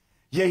है,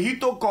 यही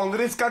तो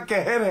कांग्रेस का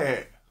कहर है.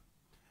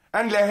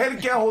 एंड लहर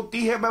क्या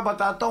होती है मैं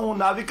बताता हूं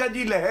नाविका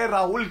जी. लहर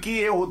राहुल की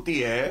ये होती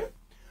है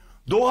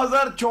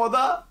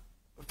 2014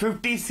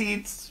 50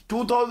 सीट्स,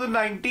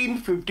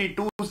 2019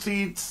 52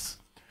 सीट्स,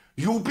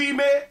 यूपी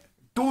में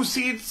 2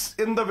 seats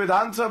in the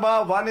Vidhan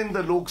Sabha, 1 in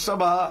the Lok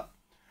Sabha,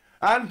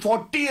 and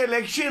 40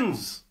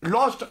 elections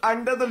lost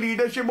under the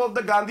leadership of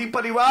the Gandhi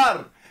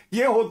परिवार.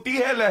 ये होती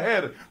है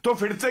लहर. तो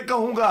फिर से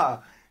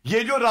कहूंगा,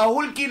 ये जो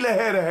राहुल की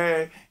लहर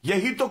है,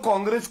 यही तो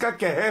कांग्रेस का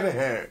कहर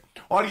है.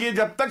 और ये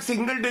जब तक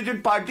सिंगल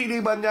डिजिट पार्टी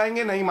नहीं बन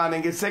जाएंगे, नहीं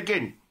मानेंगे.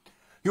 Second,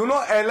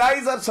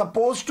 allies are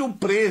supposed to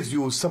praise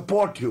you,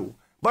 support you.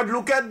 But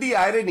look at the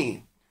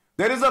irony.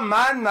 There is a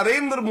man,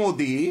 Narendra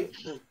Modi.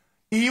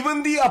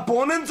 Even the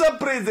opponents are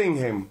praising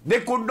him. They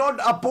could not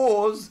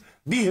oppose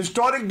the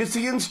historic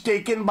decisions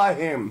taken by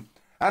him.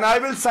 And I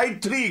will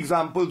cite 3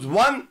 examples.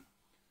 1,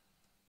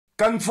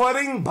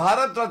 conferring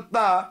Bharat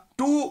Ratna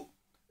to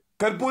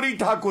Karpuri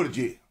Thakur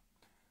ji.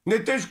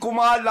 Nitish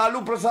Kumar,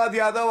 Lalu Prasad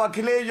Yadav,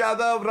 Akhilesh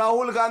Yadav,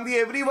 Rahul Gandhi,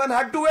 everyone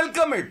had to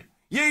welcome it.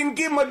 ये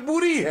इनकी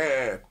मजबूरी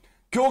है,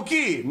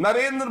 क्योंकि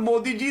नरेंद्र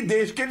मोदी जी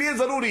देश के लिए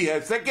जरूरी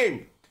है.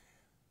 Second,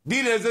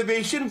 the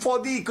reservation for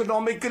the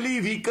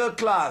economically weaker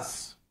class.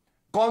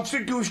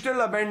 Constitutional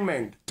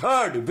amendment.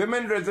 Third,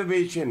 women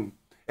reservation.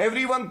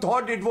 Everyone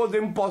thought it was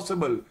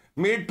impossible.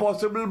 Made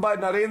possible by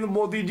Narendra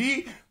Modi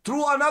ji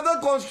through another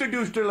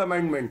constitutional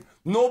amendment.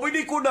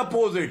 Nobody could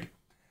oppose it.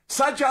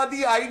 Such are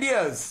the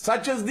ideas.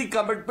 Such is the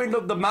commitment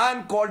of the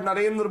man called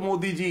Narendra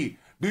Modi ji.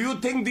 Do you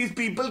think these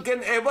people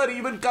can ever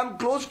even come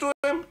close to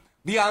him?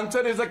 The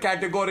answer is a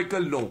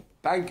categorical no.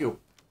 Thank you.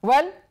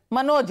 Well,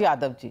 Manoj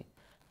Yadav ji.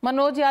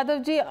 Manoj Yadav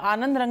ji,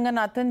 आनंद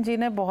रंगनाथन जी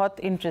ने बहुत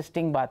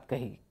interesting बात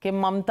कही कि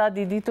ममता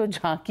दीदी तो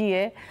झांकी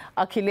है,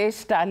 Akhilesh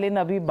Stalin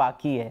अभी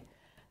बाकी है.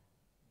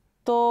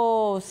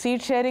 तो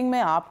सीट शेयरिंग में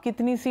आप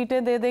कितनी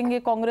सीटें दे देंगे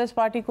कांग्रेस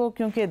पार्टी को?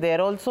 क्योंकि देर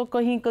ऑल्सो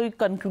कहीं कोई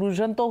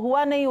कंक्लूजन तो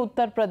हुआ नहीं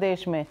उत्तर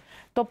प्रदेश में.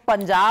 तो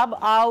पंजाब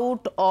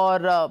आउट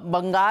और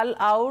बंगाल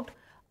आउट.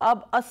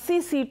 अब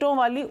 80 सीटों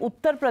वाली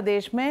उत्तर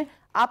प्रदेश में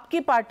आपकी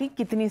पार्टी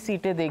कितनी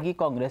सीटें देगी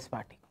कांग्रेस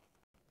पार्टी?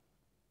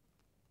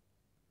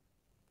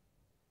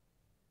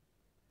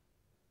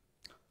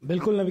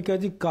 बिल्कुल नविका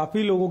जी,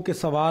 काफ़ी लोगों के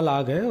सवाल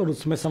आ गए और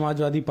उसमें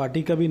समाजवादी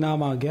पार्टी का भी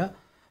नाम आ गया.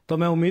 तो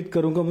मैं उम्मीद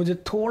करूंगा मुझे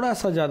थोड़ा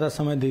सा ज़्यादा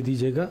समय दे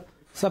दीजिएगा.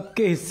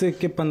 सबके हिस्से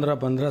के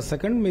 15-15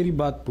 सेकंड, मेरी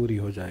बात पूरी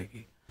हो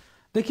जाएगी.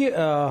 देखिए,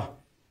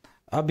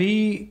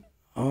 अभी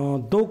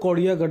 2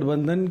 कौड़िया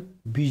गठबंधन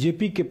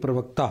बीजेपी के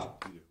प्रवक्ता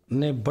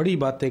ने बड़ी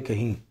बातें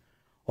कही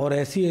और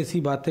ऐसी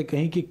ऐसी बातें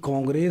कही कि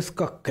कांग्रेस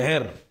का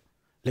कहर,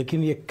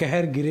 लेकिन ये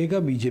कहर गिरेगा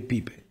बीजेपी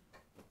पे.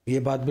 ये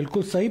बात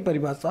बिल्कुल सही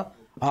परिभाषा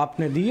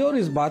आपने दी और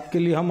इस बात के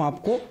लिए हम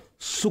आपको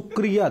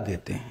शुक्रिया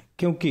देते हैं,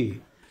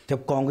 क्योंकि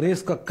जब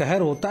कांग्रेस का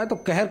कहर होता है तो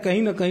कहर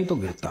कहीं ना कहीं तो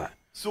गिरता है.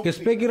 किस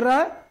पे गिर रहा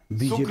है?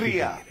 बीजेपी पे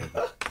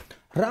गिरेगा.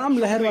 राम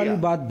लहर वाली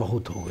बात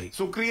बहुत हो गई.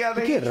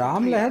 देखिए,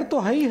 राम लहर तो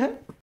है ही है,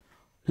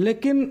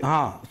 लेकिन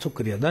हाँ,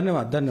 शुक्रिया,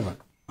 धन्यवाद.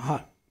 हाँ,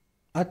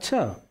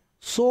 अच्छा,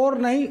 शोर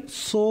नहीं,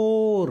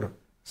 शोर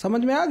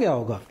समझ में आ गया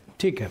होगा.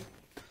 ठीक है.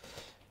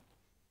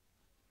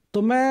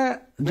 तो मैं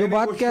जो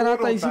बात कह रहा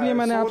था, इसीलिए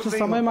मैंने आपसे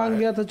समय मांग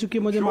लिया था, चूंकि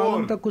मुझे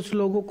मालूम था कुछ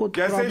लोगों को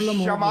प्रॉब्लम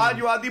हो.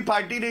 समाजवादी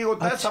पार्टी नहीं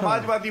होता है,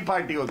 समाजवादी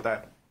पार्टी होता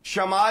है.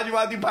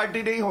 समाजवादी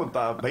पार्टी नहीं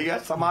होता भैया,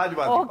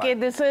 Samajwadi. Okay,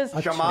 this is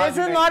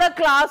not a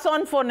class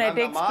on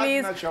phonetics.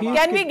 Please,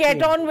 can we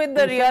get on with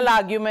the real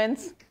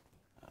arguments?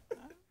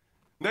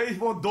 नहीं,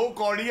 वो दो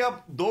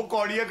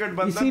कौड़िया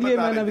गठबंधन। इसीलिए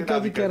मैं नविका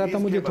जी कह रहा था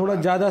मुझे थोड़ा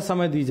ज्यादा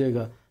समय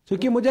दीजिएगा,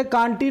 क्योंकि मुझे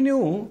कंटिन्यू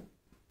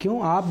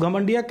क्यों आप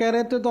घमंडिया कह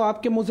रहे थे तो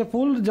आपके मुंह से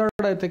फूल जड़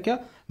रहे थे क्या?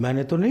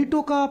 मैंने तो नहीं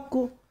टोका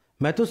आपको,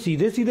 मैं तो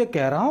सीधे सीधे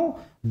कह रहा हूं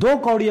दो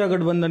कौड़िया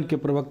गठबंधन के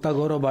प्रवक्ता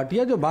गौरव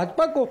भाटिया जो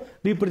भाजपा को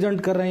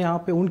रिप्रेजेंट कर रहे हैं यहां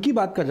पे, उनकी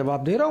बात का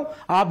जवाब दे रहा हूं।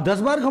 आप 10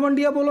 बार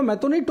घमंडिया बोलो, मैं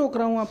तो नहीं टोक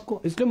रहा हूं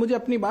आपको, इसलिए मुझे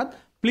अपनी बात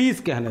प्लीज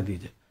कहने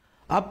दीजिए।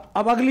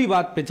 अब अगली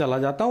बात पे चला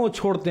जाता हूं, वो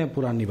छोड़ते हैं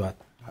पुरानी बात।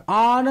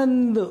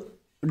 आनंद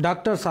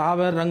डॉक्टर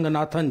साहब है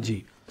रंगनाथन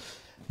जी,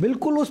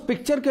 बिल्कुल उस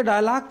पिक्चर के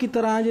डायलॉग की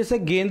तरह है, जैसे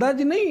गेंदा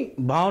जी नहीं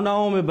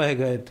भावनाओं में बह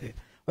गए थे,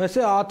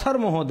 वैसे आथर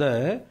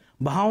महोदय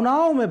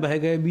भावनाओं में बह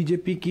गए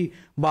बीजेपी की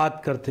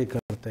बात करते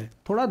करते।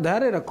 थोड़ा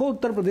धैर्य रखो,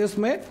 उत्तर प्रदेश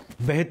में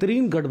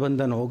बेहतरीन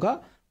गठबंधन होगा,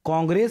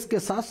 कांग्रेस के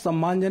साथ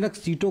सम्मानजनक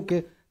सीटों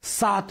के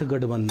साथ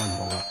गठबंधन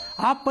होगा।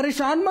 आप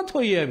परेशान मत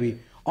होइए अभी,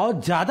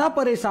 और ज्यादा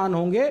परेशान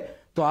होंगे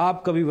तो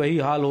आप कभी वही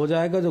हाल हो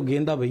जाएगा जो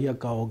गेंदा भैया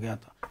का हो गया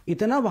था।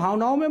 इतना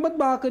भावनाओं में मत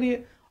बहा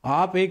करिए।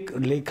 आप एक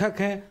लेखक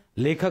हैं,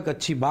 लेखक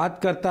अच्छी बात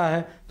करता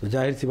है तो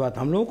जाहिर सी बात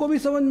हम लोगों को भी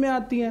समझ में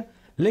आती है,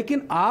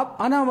 लेकिन आप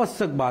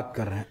अनावश्यक बात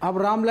कर रहे हैं।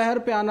 अब राम लहर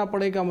पे आना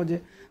पड़ेगा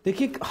मुझे।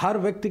 देखिए, हर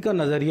व्यक्ति का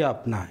नजरिया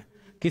अपना है,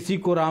 किसी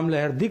को राम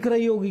लहर दिख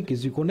रही होगी,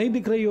 किसी को नहीं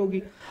दिख रही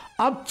होगी।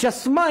 अब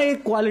चश्मा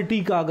एक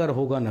क्वालिटी का अगर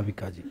होगा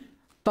नविका जी,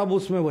 तब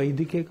उसमें वही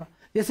दिखेगा।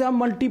 जैसे हम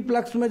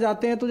मल्टीप्लेक्स में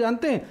जाते हैं तो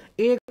जानते हैं,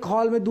 एक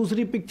हॉल में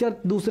दूसरी पिक्चर,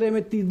 दूसरे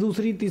में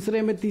दूसरी,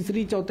 तीसरे में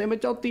तीसरी, चौथे में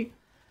चौथी,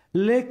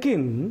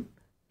 लेकिन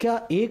क्या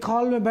एक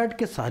हॉल में बैठ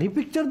के सारी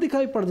पिक्चर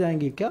दिखाई पड़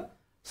जाएंगी? क्या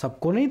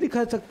सबको नहीं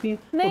दिखा सकती है?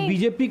 तो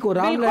बीजेपी को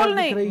राम लहर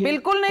दिख रही है,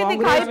 बिल्कुल नहीं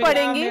दिखाई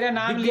पड़ेंगी,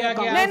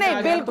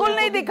 नहीं बिल्कुल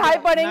नहीं दिखाई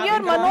पड़ेंगी।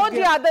 और मनोज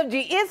यादव जी,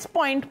 इस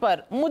पॉइंट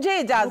पर मुझे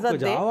इजाजत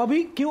दें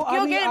अभी,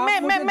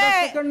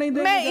 क्योंकि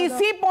मैं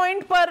इसी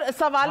पॉइंट पर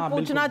सवाल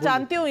पूछना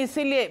चाहती हूँ,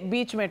 इसीलिए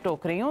बीच में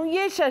टोक रही हूँ।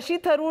 ये शशि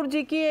थरूर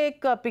जी की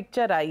एक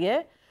पिक्चर आई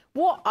है,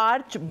 वो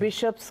आर्च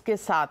बिशप्स के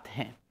साथ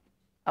हैं।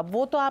 अब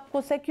वो तो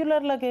आपको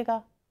सेक्युलर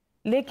लगेगा,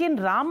 लेकिन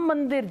राम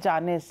मंदिर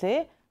जाने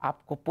से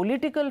आपको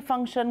पॉलिटिकल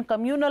फंक्शन,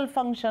 कम्युनल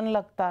फंक्शन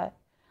लगता है।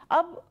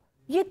 अब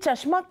ये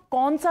चश्मा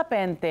कौन सा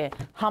पहनते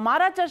हैं?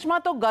 हमारा चश्मा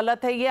तो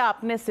गलत है, ये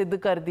आपने सिद्ध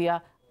कर दिया।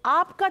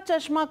 आपका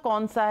चश्मा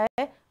कौन सा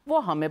है वो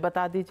हमें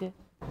बता दीजिए।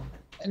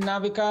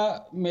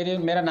 नाविका,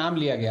 मेरा नाम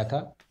लिया गया था।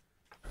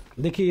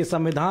 देखिए, ये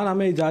संविधान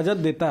हमें इजाजत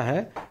देता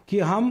है कि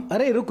हम,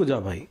 अरे रुक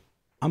जाओ भाई,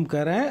 हम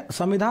कह रहे हैं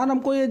संविधान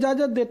हमको ये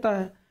इजाजत देता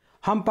है,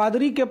 हम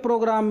पादरी के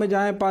प्रोग्राम में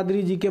जाएं,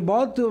 पादरी जी के,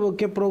 बौद्ध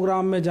के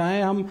प्रोग्राम में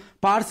जाएं, हम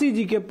पारसी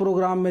जी के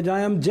प्रोग्राम में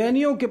जाएं, हम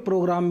जैनियों के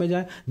प्रोग्राम में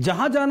जाएं,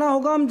 जहां जाना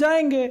होगा हम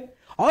जाएंगे।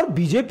 और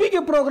बीजेपी के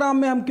प्रोग्राम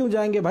में हम क्यों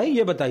जाएंगे भाई,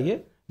 ये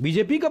बताइए?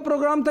 बीजेपी का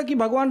प्रोग्राम था कि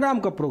भगवान राम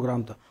का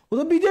प्रोग्राम था? वो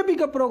तो बीजेपी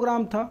का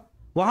प्रोग्राम था।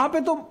 वहां पे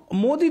तो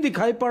मोदी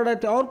दिखाई पड़ रहे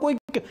थे और कोई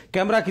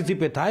कैमरा किसी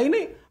पे था ही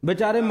नहीं।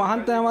 बेचारे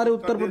महंत हैं हमारे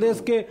उत्तर प्रदेश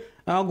के,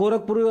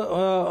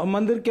 गोरखपुर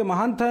मंदिर के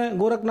महंत हैं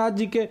गोरखनाथ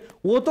जी के,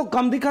 वो तो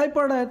कम दिखाई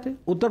पड़ रहे थे।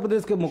 उत्तर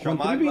प्रदेश के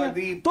मुख्यमंत्री भी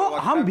हैं। तो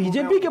हम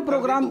बीजेपी के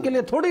प्रोग्राम के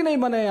लिए थोड़ी नहीं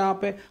बने यहाँ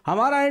पे,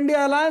 हमारा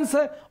इंडिया अलायंस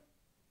है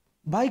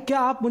भाई। क्या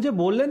आप मुझे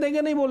बोलने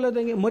देंगे? नहीं बोलने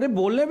देंगे? मुझे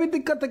बोलने भी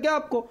दिक्कत है क्या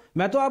आपको?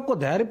 मैं तो आपको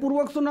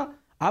धैर्यपूर्वक सुना।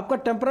 आपका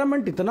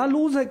टेम्परामेंट इतना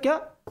लूज है क्या?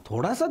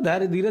 थोड़ा सा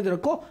धैर्य धीरज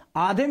रखो,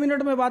 आधे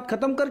मिनट में बात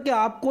खत्म करके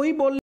आपको ही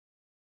बोल।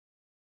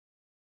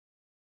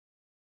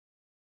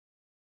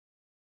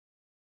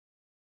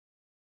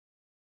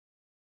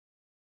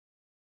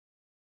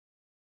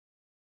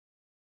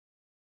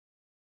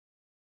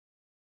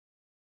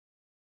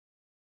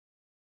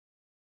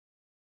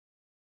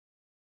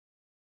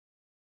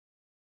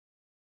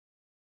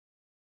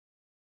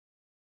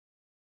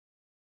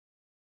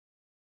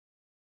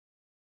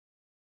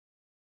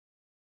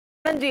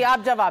 जी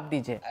आप जवाब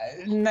दीजिए।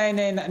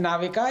 नहीं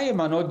नाविका, ये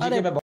मनोज जी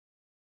के मैं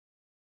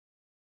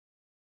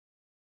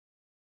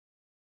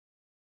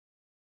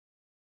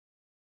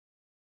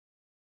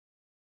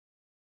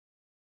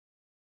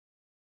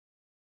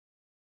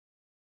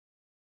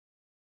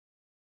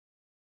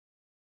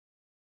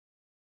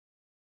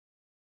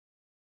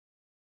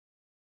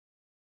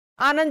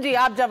आनंद जी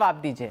आप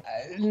जवाब दीजिए।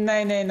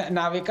 नहीं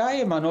नाविका,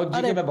 ये मनोज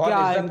जी के मैं बहुत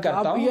इज्जत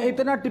करता हूं। ये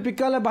इतना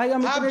टिपिकल है भाई,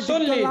 हम इतने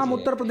टिपिकल नाम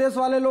उत्तर प्रदेश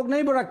वाले लोग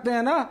नहीं रखते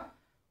हैं ना,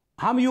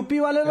 हम यूपी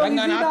वाले लोग इसी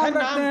नाम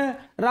रखते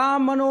हैं।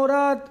 राम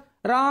मनोरथ,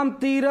 राम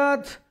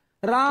तीरथ,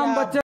 राम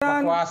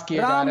बच्चन,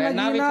 राम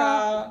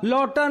नगीना,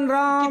 लोटन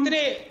राम,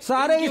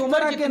 सारे इस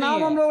तरह के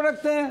नाम हम लोग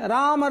रखते हैं।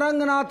 राम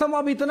रंगनाथम,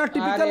 अब इतना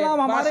टिपिकल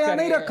नाम हमारे यहाँ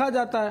नहीं रखा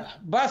जाता है।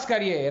 बस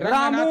करिए,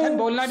 रंगनाथन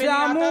बोलना भी नहीं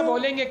आता,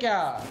 बोलेंगे क्या?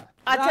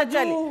 अच्छा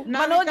चलिए,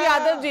 मनोज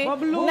यादव जी,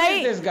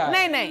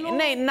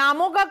 नहीं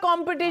नामों का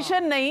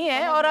कंपटीशन नहीं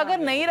है, और अगर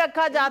नहीं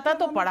रखा जाता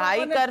तो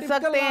पढ़ाई कर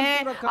सकते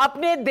हैं,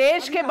 अपने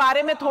देश के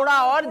बारे में थोड़ा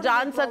और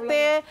जान सकते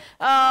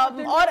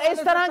हैं, और इस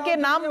तरह के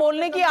नाम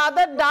बोलने की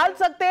आदत डाल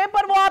सकते हैं,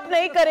 पर वो आप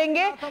नहीं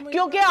करेंगे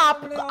क्योंकि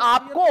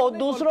आपको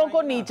दूसरों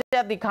को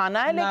नीचे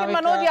दिखाना है। लेकिन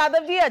मनोज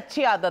यादव जी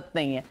अच्छी आदत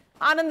नहीं है।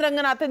 आनंद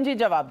रंगनाथन जी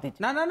जवाब दीजिए।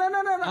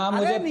 ना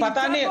मुझे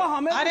पता नहीं,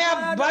 अरे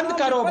आप बंद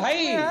करो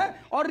भाई।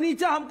 और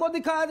नीचे हमको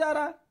दिखाया जा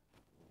रहा है।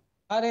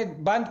 अरे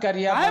बंद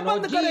करिए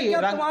बंद करें क्या?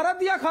 तुम्हारा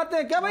दिया खाते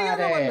हैं क्या भैया?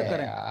 बंद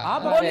करें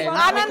आप?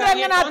 आनंद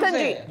रंगनाथन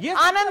जी,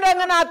 आनंद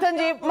रंगनाथन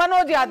जी,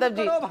 मनोज यादव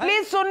जी,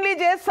 प्लीज सुन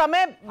लीजिए।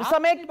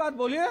 समय की बात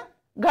बोलिए।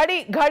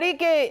 घड़ी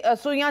के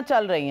सुइयां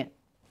चल रही हैं।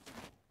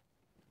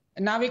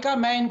 नाविका,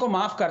 मैं इनको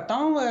माफ करता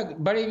हूं,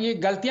 बड़ी ये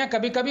गलतियां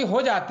कभी कभी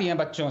हो जाती हैं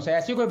बच्चों से,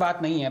 ऐसी कोई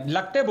बात नहीं है।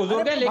 लगते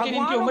बुजुर्ग हैं लेकिन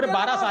इनकी उम्र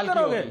 12 साल की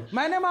होगी।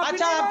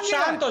 अच्छा, आप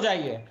शांत हो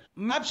जाइए,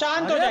 अब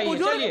शांत हो जाइए,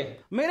 चलिए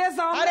मेरे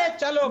सामने। अरे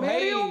चलो भाई,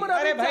 मेरी उम्र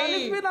अरे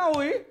 40 भी ना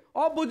हुई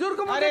और बुजुर्ग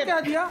मुझे क्या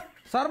दिया?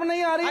 शर्म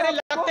नहीं आ रही? अरे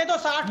लगते तो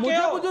 60 के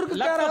हो, बुजुर्ग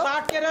लग तो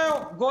 60 के रहे हो,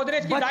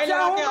 गोदरेज की डाई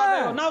लगा के आ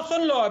रहे हो ना।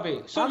 सुन लो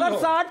अभी, सुन अगर लो।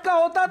 60 का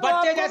होता तो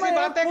बच्चे जैसी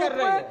बातें कर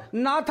रहे हैं।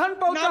 नाथन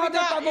पहुंचा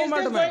देता 2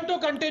 मिनट में। Going to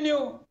continue?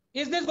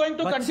 Is this going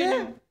to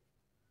continue?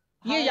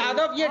 ये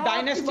यादव, ये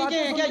डायनेस्टी के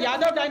हैं क्या?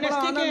 यादव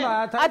डायनेस्टी के हैं?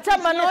 अच्छा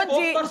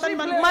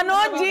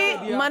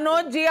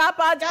मनोज जी, आप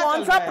आज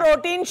कौन सा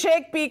प्रोटीन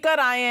शेक पीकर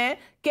आए हैं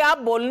कि आप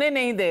बोलने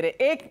नहीं दे रहे?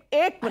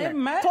 एक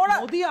मिनट,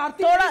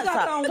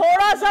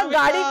 थोड़ा सा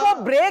गाड़ी को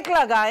ब्रेक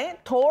लगाएं,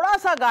 थोड़ा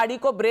सा गाड़ी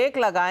को ब्रेक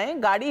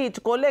लगाएं। गाड़ी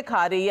हिचकोले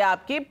खा रही है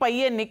आपकी,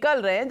 पहिए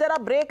निकल रहे हैं, जरा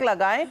ब्रेक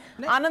लगाएं।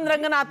 आनंद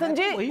रंगनाथन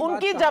जी,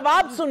 उनकी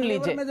जवाब सुन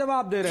लीजिए। मैं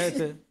जवाब दे रहे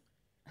थे।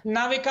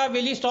 Navika,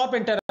 will you stop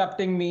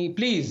interrupting me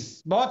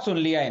please? बहुत सुन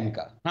लिया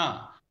इनका।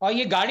 हाँ, और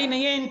ये गाड़ी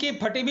नहीं है इनकी,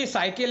 फटी हुई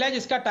साइकिल है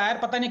जिसका टायर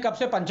पता नहीं कब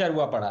से पंचर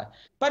हुआ पड़ा है।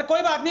 पर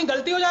कोई बात नहीं,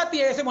 गलती हो जाती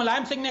है, ऐसे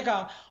मुलायम सिंह ने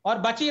कहा। और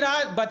बची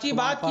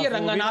बात की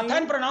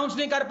रंगनाथन प्रोनाउंस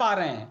नहीं कर पा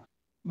रहे हैं।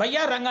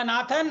 भैया,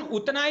 रंगनाथन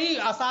उतना ही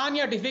आसान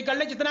या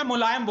डिफिकल्ट है जितना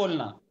मुलायम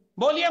बोलना।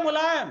 बोलिए,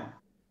 मुलायम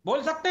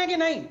बोल सकते हैं कि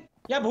नहीं,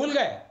 या भूल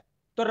गए?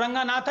 तो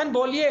रंगनाथन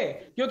बोलिए,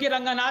 क्योंकि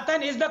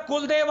Ranganathan is the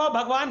Kuldev of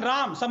भगवान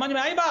राम। समझ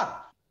में आई बात?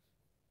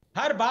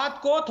 हर बात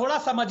को थोड़ा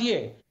समझिए।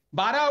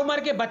 12 उम्र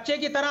के बच्चे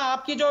की तरह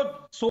आपकी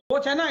जो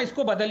सोच है ना,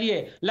 इसको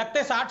बदलिए।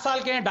 लगते 60 साल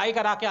के हैं, डाई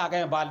करा के आ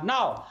गए बाल।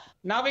 Now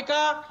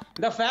Navika,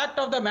 the fact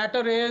of the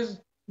matter is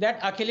that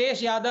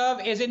Akhilesh Yadav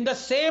is in the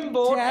same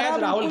boat as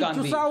Rahul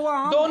Gandhi.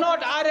 दोनों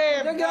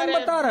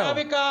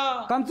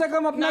नाविका, कम से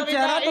कम अपना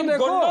चेहरा तो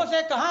देखो। गुंडों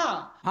से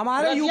कहा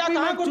हमारे यूपी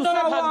में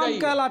चुसा हुआ आम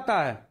कहलाता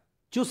है।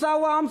 चुसा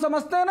हुआ आम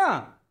समझते हैं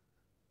ना?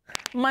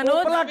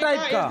 मनोज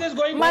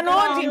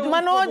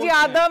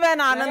यादव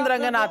एंड आनंद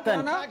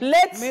रंगनाथन,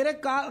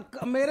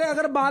 मेरे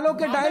अगर बालों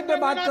के डाई पे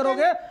बात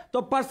करोगे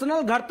तो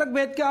पर्सनल घर तक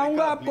भेज के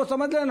आऊंगा, आपको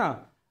समझ लेना।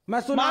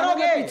 मैं सुनाने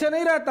के पीछे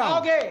नहीं रहता।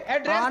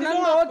 आनंद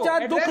हो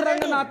चाहे दुख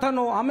रंगनाथन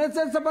हो, हमें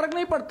से फर्क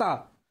नहीं पड़ता।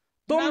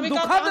 तुम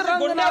दुखद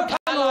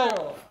रंगनाथन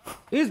हो,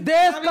 इस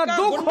देश का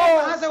दुख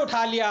हो,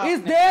 उठा लिया इस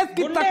देश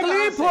की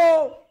तकलीफ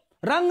हो,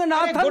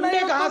 रंगनाथन नहीं,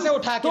 कहां से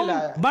उठा के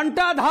लाया?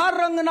 बंटाधार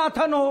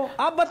रंगनाथन हो।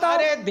 आप बताओ।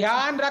 अरे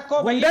ध्यान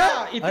रखो भैया,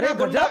 अरे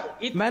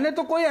मैंने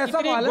तो कोई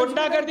ऐसा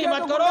गुंडागर्दी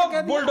मत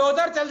करो,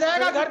 बुलडोजर चल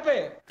जाएगा घर पे।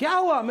 क्या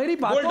हुआ? मेरी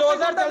बात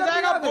बुलडोजर चल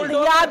जाएगा।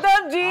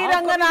 यादव जी,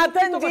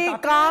 रंगनाथन जी,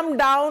 काम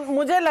डाउन।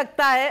 मुझे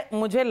लगता है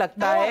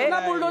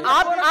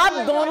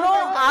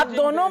आप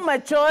दोनों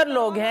मैच्योर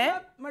लोग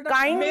हैं।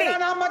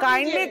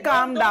 Kindly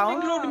calm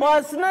down.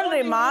 Personal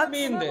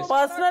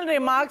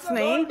remarks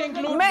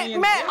नहीं।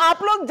 मैं आप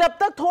लोग जब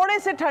तक थोड़े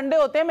से ठंडे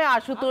होते हैं, मैं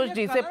आशुतोष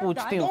जी से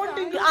पूछती हूँ।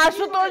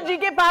 आशुतोष जी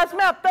के पास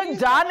मैं अब तक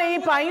जा नहीं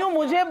पाई हूँ,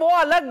 मुझे वो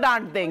अलग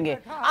डांट देंगे।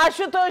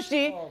 आशुतोष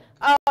जी,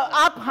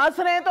 आप हंस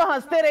रहे हैं तो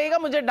हंसते रहिएगा,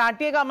 मुझे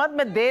डांटिएगा मत।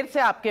 मैं देर से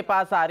आपके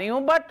पास आ रही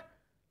हूं, बट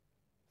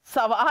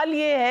सवाल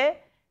ये है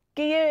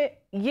कि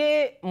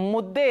ये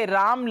मुद्दे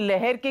राम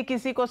लहर के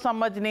किसी को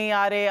समझ नहीं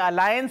आ रहे,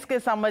 अलायंस के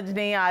समझ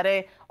नहीं आ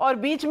रहे, और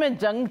बीच में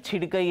जंग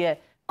छिड़ गई है।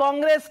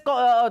 कांग्रेस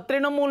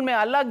तृणमूल में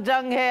अलग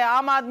जंग है,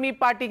 आम आदमी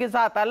पार्टी के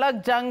साथ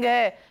अलग जंग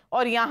है,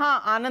 और यहां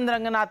आनंद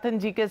रंगनाथन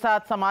जी के साथ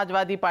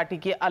समाजवादी पार्टी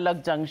की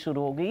अलग जंग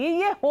शुरू हो गई।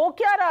 ये हो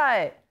क्या रहा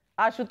है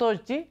आशुतोष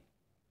जी?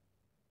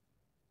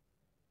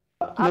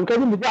 नविका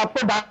जी, मुझे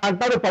आपको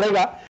डांटना तो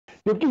पड़ेगा,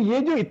 क्योंकि ये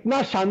जो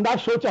इतना शानदार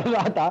शो चल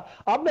रहा था,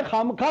 आपने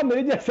खामखा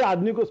मेरे जैसे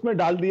आदमी को उसमें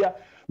डाल दिया।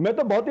 मैं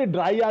तो बहुत ही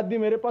ड्राई आदमी,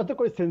 मेरे पास तो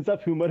कोई सेंस ऑफ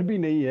ह्यूमर भी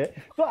नहीं है।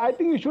 तो I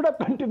think you should have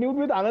continued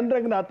with Anand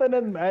Ranganathan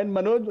and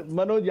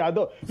Manoj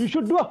Yadav. You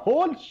should do a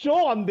whole show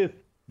on this.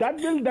 That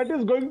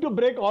is going to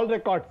break all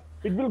records.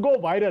 It will go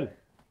viral.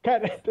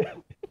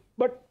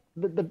 But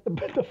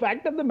the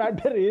fact of the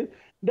matter is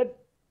that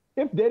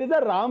if there is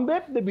a Ram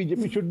wave, the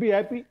BJP should be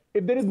happy.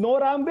 If there is no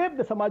Ram wave,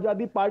 the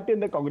Samajwadi Party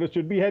and the Congress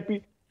should be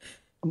happy.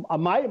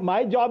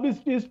 My job is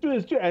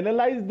to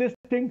analyze this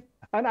thing,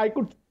 and I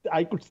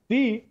could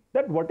see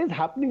that what is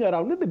happening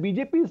around it. The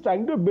BJP is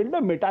trying to build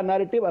a meta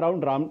narrative around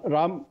Ram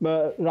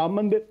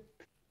Mandir,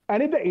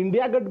 and if the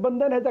India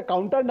Gathbandhan has a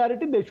counter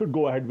narrative, they should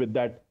go ahead with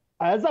that.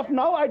 As of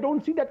now, I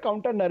don't see that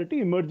counter narrative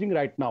emerging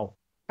right now.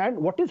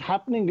 And what is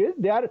happening is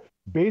they are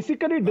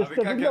basically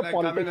disturbing the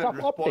politics of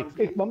optics.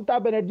 If Mamata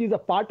Banerjee is a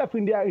part of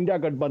India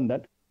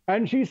Gathbandhan,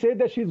 and she says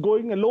that she's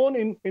going alone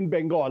in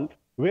Bengal,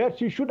 where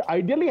she should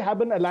ideally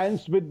have an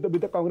alliance with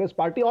the Congress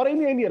party or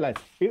any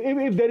alliance.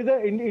 If there is a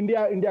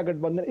India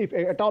Gathbandhan, if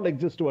at all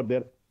exists over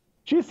there,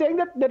 she's saying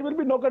that there will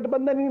be no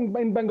Gathbandhan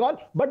in Bengal,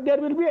 but there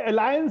will be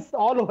alliance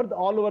all over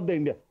the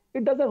India.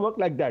 It doesn't work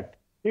like that.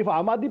 If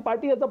Aam Aadmi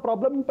Party has a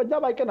problem in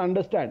Punjab, I can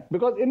understand,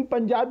 because in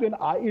Punjab,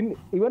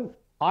 even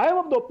I am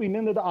of the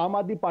opinion that the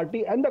Aam Aadmi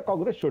Party and the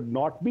Congress should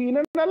not be in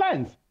an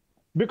alliance,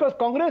 because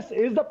Congress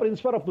is the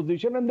principal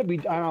opposition and the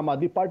Aam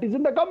Aadmi Party is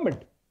in the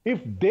government. If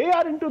they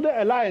are into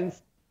the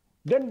alliance,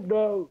 then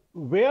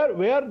where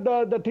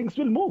the things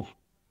will move.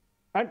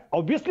 And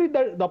obviously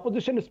the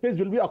opposition space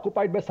will be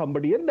occupied by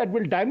somebody, and that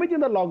will damage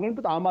in the long run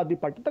to the Aam Aadmi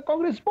Party, the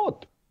Congress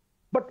both.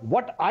 But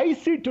what I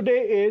see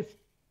today is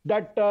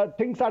that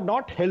things are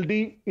not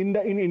healthy in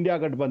I.N.D.IA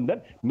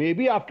Gadbandhan.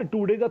 Maybe after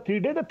 2 days or 3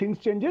 days the things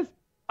changes.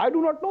 I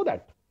do not know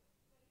that.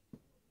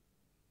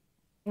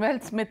 Well,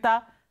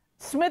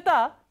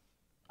 Smita,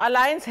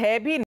 alliance hai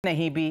bhi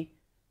nahi bhi.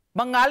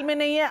 Bengal mein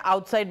nahi hai,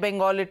 outside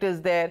Bengal it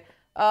is there.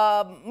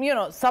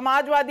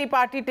 Samajwadi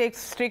Party takes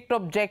strict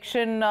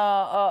objection,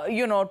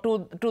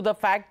 to the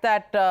fact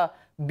that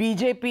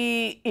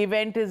BJP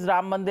event is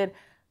Ram Mandir.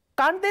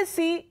 Can't they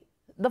see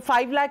the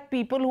 5 lakh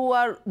people who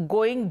are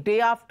going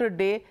day after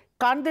day?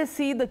 Can't they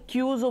see the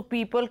queues of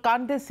people?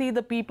 Can't they see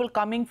the people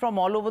coming from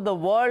all over the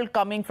world,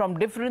 coming from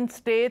different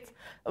states,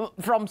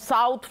 from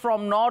south,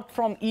 from north,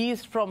 from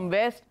east, from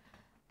west?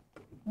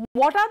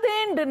 What are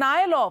they in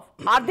denial of?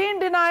 Are they in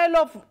denial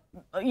of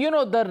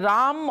the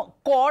Ram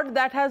chord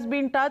that has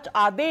been touched?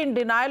 Are they in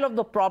denial of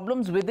the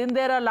problems within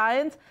their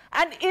alliance?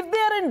 And if they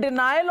are in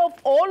denial of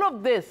all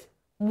of this,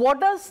 what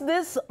does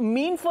this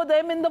mean for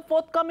them in the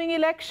forthcoming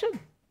election?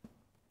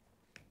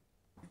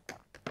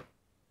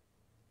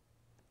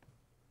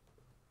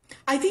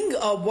 I think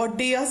what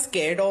they are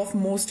scared of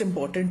most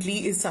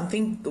importantly is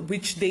something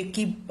which they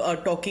keep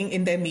talking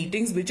in their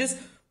meetings, which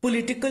is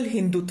political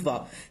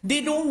Hindutva.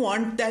 They don't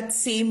want that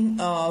same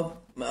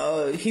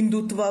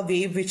Hindutva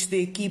wave which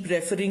they keep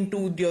referring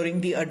to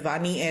during the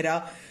Advani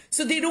era.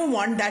 So they don't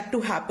want that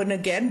to happen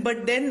again.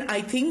 But then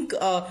I think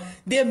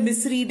they're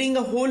misreading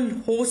a whole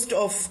host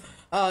of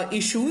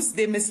issues.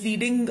 They're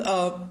misleading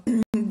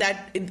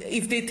that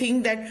if they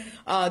think that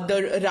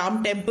the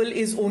Ram temple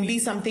is only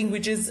something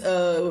which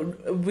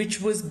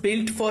was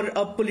built for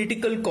a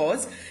political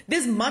cause,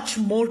 there's much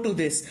more to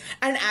this.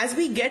 And as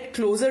we get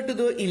closer to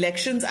the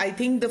elections, I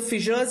think the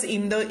fissures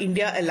in the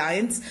India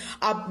alliance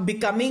are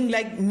becoming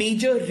like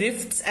major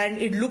rifts, and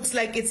it looks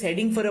like it's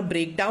heading for a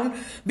breakdown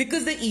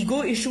because the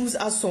ego issues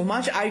are so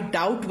much. I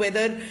doubt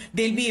whether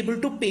they'll be able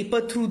to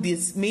paper through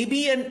this.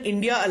 Maybe an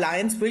India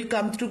alliance will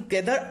come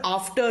together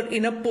after,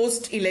 in a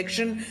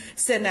post-election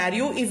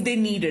scenario, if they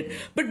need it.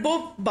 But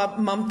both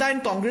Mamta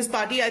and Congress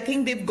party, I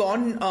think they've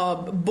gone,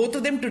 both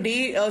of them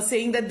today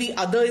saying that the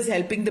other is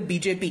helping the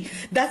BJP.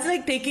 That's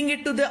like taking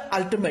it to the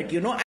ultimate,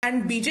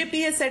 and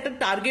BJP has set a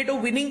target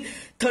of winning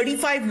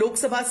 35 Lok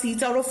Sabha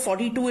seats out of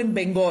 42 in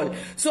Bengal.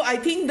 So I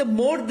think the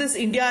more this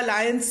India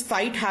alliance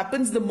fight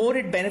happens, the more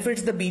it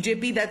benefits the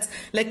BJP. That's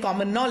like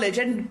common knowledge.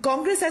 And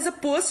Congress has a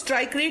poor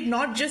strike rate,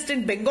 not just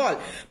in Bengal,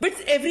 but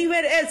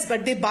everywhere else.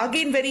 But they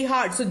bargain very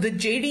hard. So the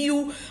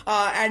JDU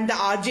and the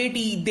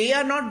RJT, they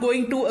are not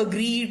going to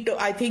agree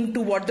to, I think, to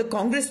what the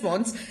Congress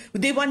wants.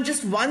 They want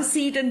just 1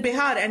 seat in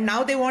Bihar, and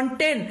now they want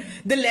 10.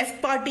 The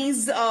left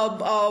parties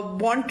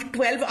want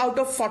 12 out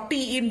of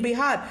 40 in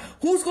Bihar.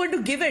 Who's going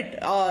to give it?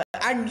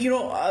 And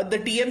the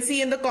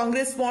TMC and the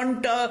Congress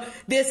want,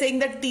 they're saying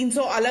that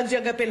 300 alag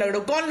jagah pe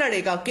lado. Kaun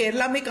ladega?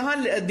 Kerala mein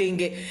kahan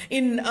denge?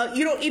 In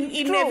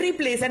every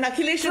place. And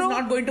Akhilesh is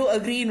not going to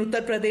agree in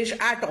Uttar Pradesh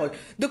at all.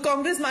 The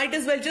Congress might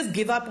as well just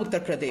give up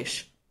Uttar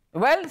Pradesh.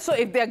 Well, so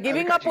if they're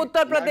giving up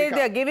Uttar Pradesh,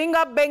 they're giving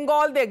up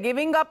Bengal, they're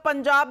giving up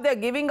Punjab, they're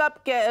giving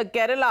up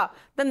Kerala,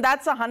 then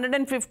that's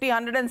 150,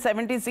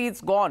 170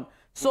 seats gone.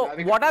 So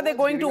what are they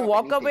going to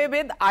walk away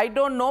with? I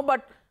don't know.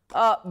 But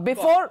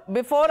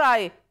before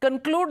I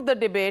conclude the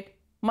debate,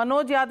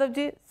 Manoj Yadav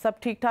ji,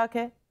 sab theek thaak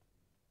hai?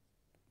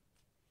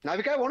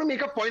 Navika, I want to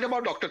make a point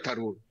about Dr.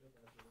 Tharoor.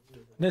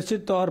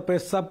 निश्चित तौर पे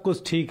सब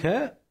कुछ ठीक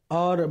है,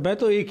 और मैं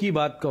तो एक ही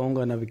बात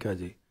कहूंगा नविका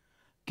जी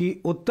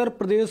कि उत्तर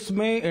प्रदेश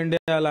में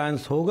इंडिया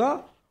अलायंस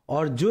होगा,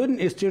 और जिन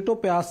स्टेटों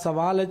पे आज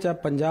सवाल है, चाहे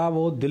पंजाब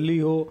हो, दिल्ली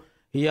हो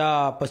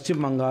या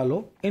पश्चिम बंगाल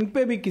हो, इन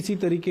पे भी किसी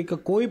तरीके का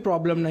कोई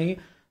प्रॉब्लम नहीं।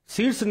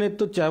 शीर्ष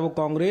नेतृत्व चाहे वो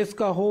कांग्रेस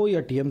का हो या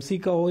टीएमसी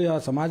का हो या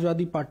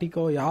समाजवादी पार्टी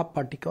का हो या आप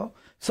पार्टी का हो,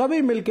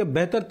 सभी मिलकर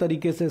बेहतर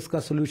तरीके से इसका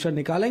सोल्यूशन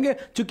निकालेंगे।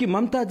 चूंकि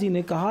ममता जी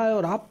ने कहा है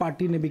और आप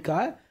पार्टी ने भी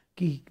कहा है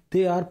कि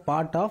they are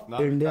part of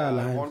India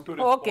alliance.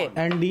 Okay,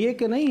 NDA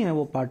के नहीं है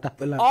वो part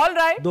of alliance.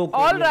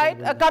 All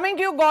right, coming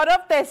to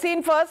Gaurav.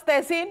 Tehseen first.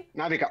 Tehseen.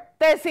 Navika.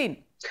 Tehseen.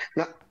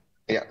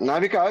 Yeah,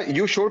 Navika,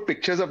 you showed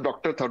pictures of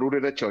Dr. Tharoor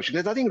in a church.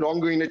 There's nothing wrong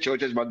going in a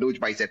church, as Manoj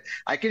Bhai said.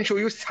 I can show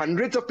you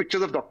hundreds of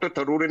pictures of Dr.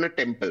 Tharoor in a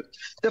temple.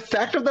 The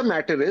fact of the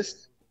matter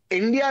is,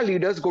 India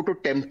leaders go to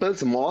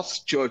temples, mosques,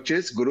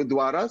 churches,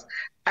 gurudwaras,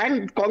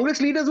 and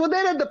Congress leaders were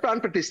there at the Pran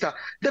Pratishtha.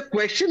 The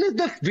question is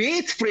the way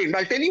it's framed.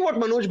 I'll tell you what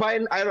Manoj Bhai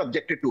and I are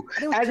objected to.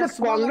 As a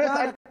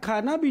Congress,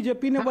 खाना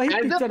BJP ने वही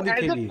picture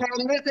दिखेगी।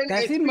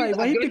 तहसीन भाई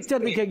वही picture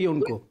दिखेगी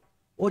उनको,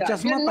 वो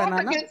चश्मा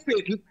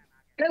पहनाना।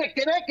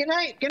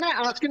 Can I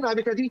ask you,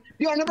 Navika ji?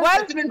 The Honorable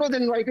President was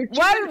invited.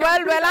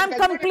 Well, I'm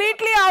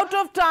completely out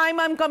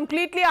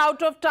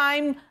of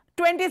time.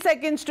 20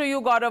 seconds to you,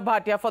 Gaurav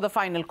Bhatia, for the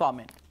final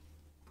comment.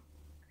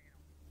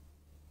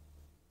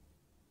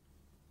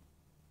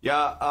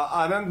 Yeah,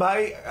 Anand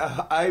bhai,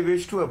 I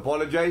wish to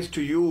apologize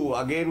to you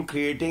again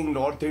creating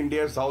North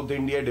India, South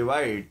India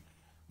divide.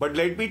 But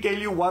let me tell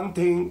you one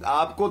thing,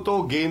 आपको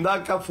तो गेंदा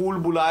का फूल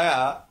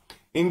बुलाया,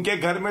 इनके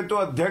घर में तो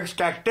अध्यक्ष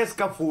कैक्टस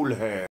का फूल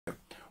है.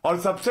 और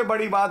सबसे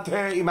बड़ी बात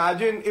है,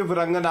 imagine if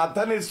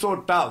Ranganathan is so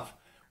tough,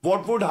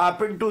 what would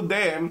happen to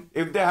them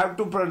if they have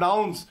to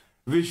pronounce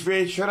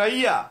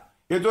Vishveshwaraya?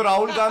 ये तो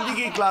राहुल गांधी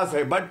की क्लास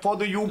है. But for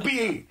the UP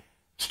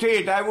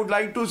state, I would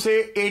like to say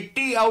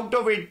 80 out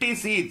of 80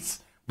 seats.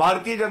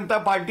 Bharatiya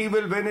Janata Party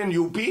will win in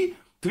UP.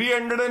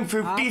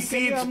 350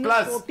 seats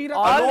plus.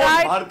 All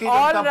right.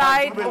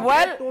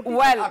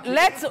 Well,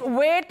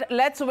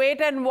 let's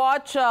wait and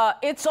watch.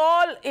 It's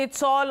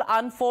all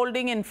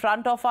unfolding in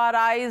front of our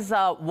eyes.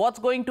 What's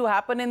going to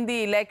happen in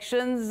the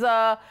elections?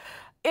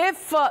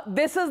 If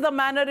this is the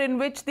manner in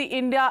which the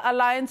India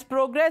alliance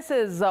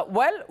progresses,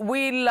 well,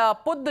 we'll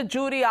put the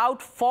jury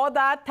out for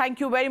that. Thank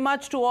you very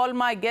much to all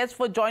my guests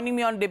for joining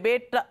me on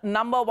debate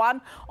number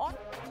 1.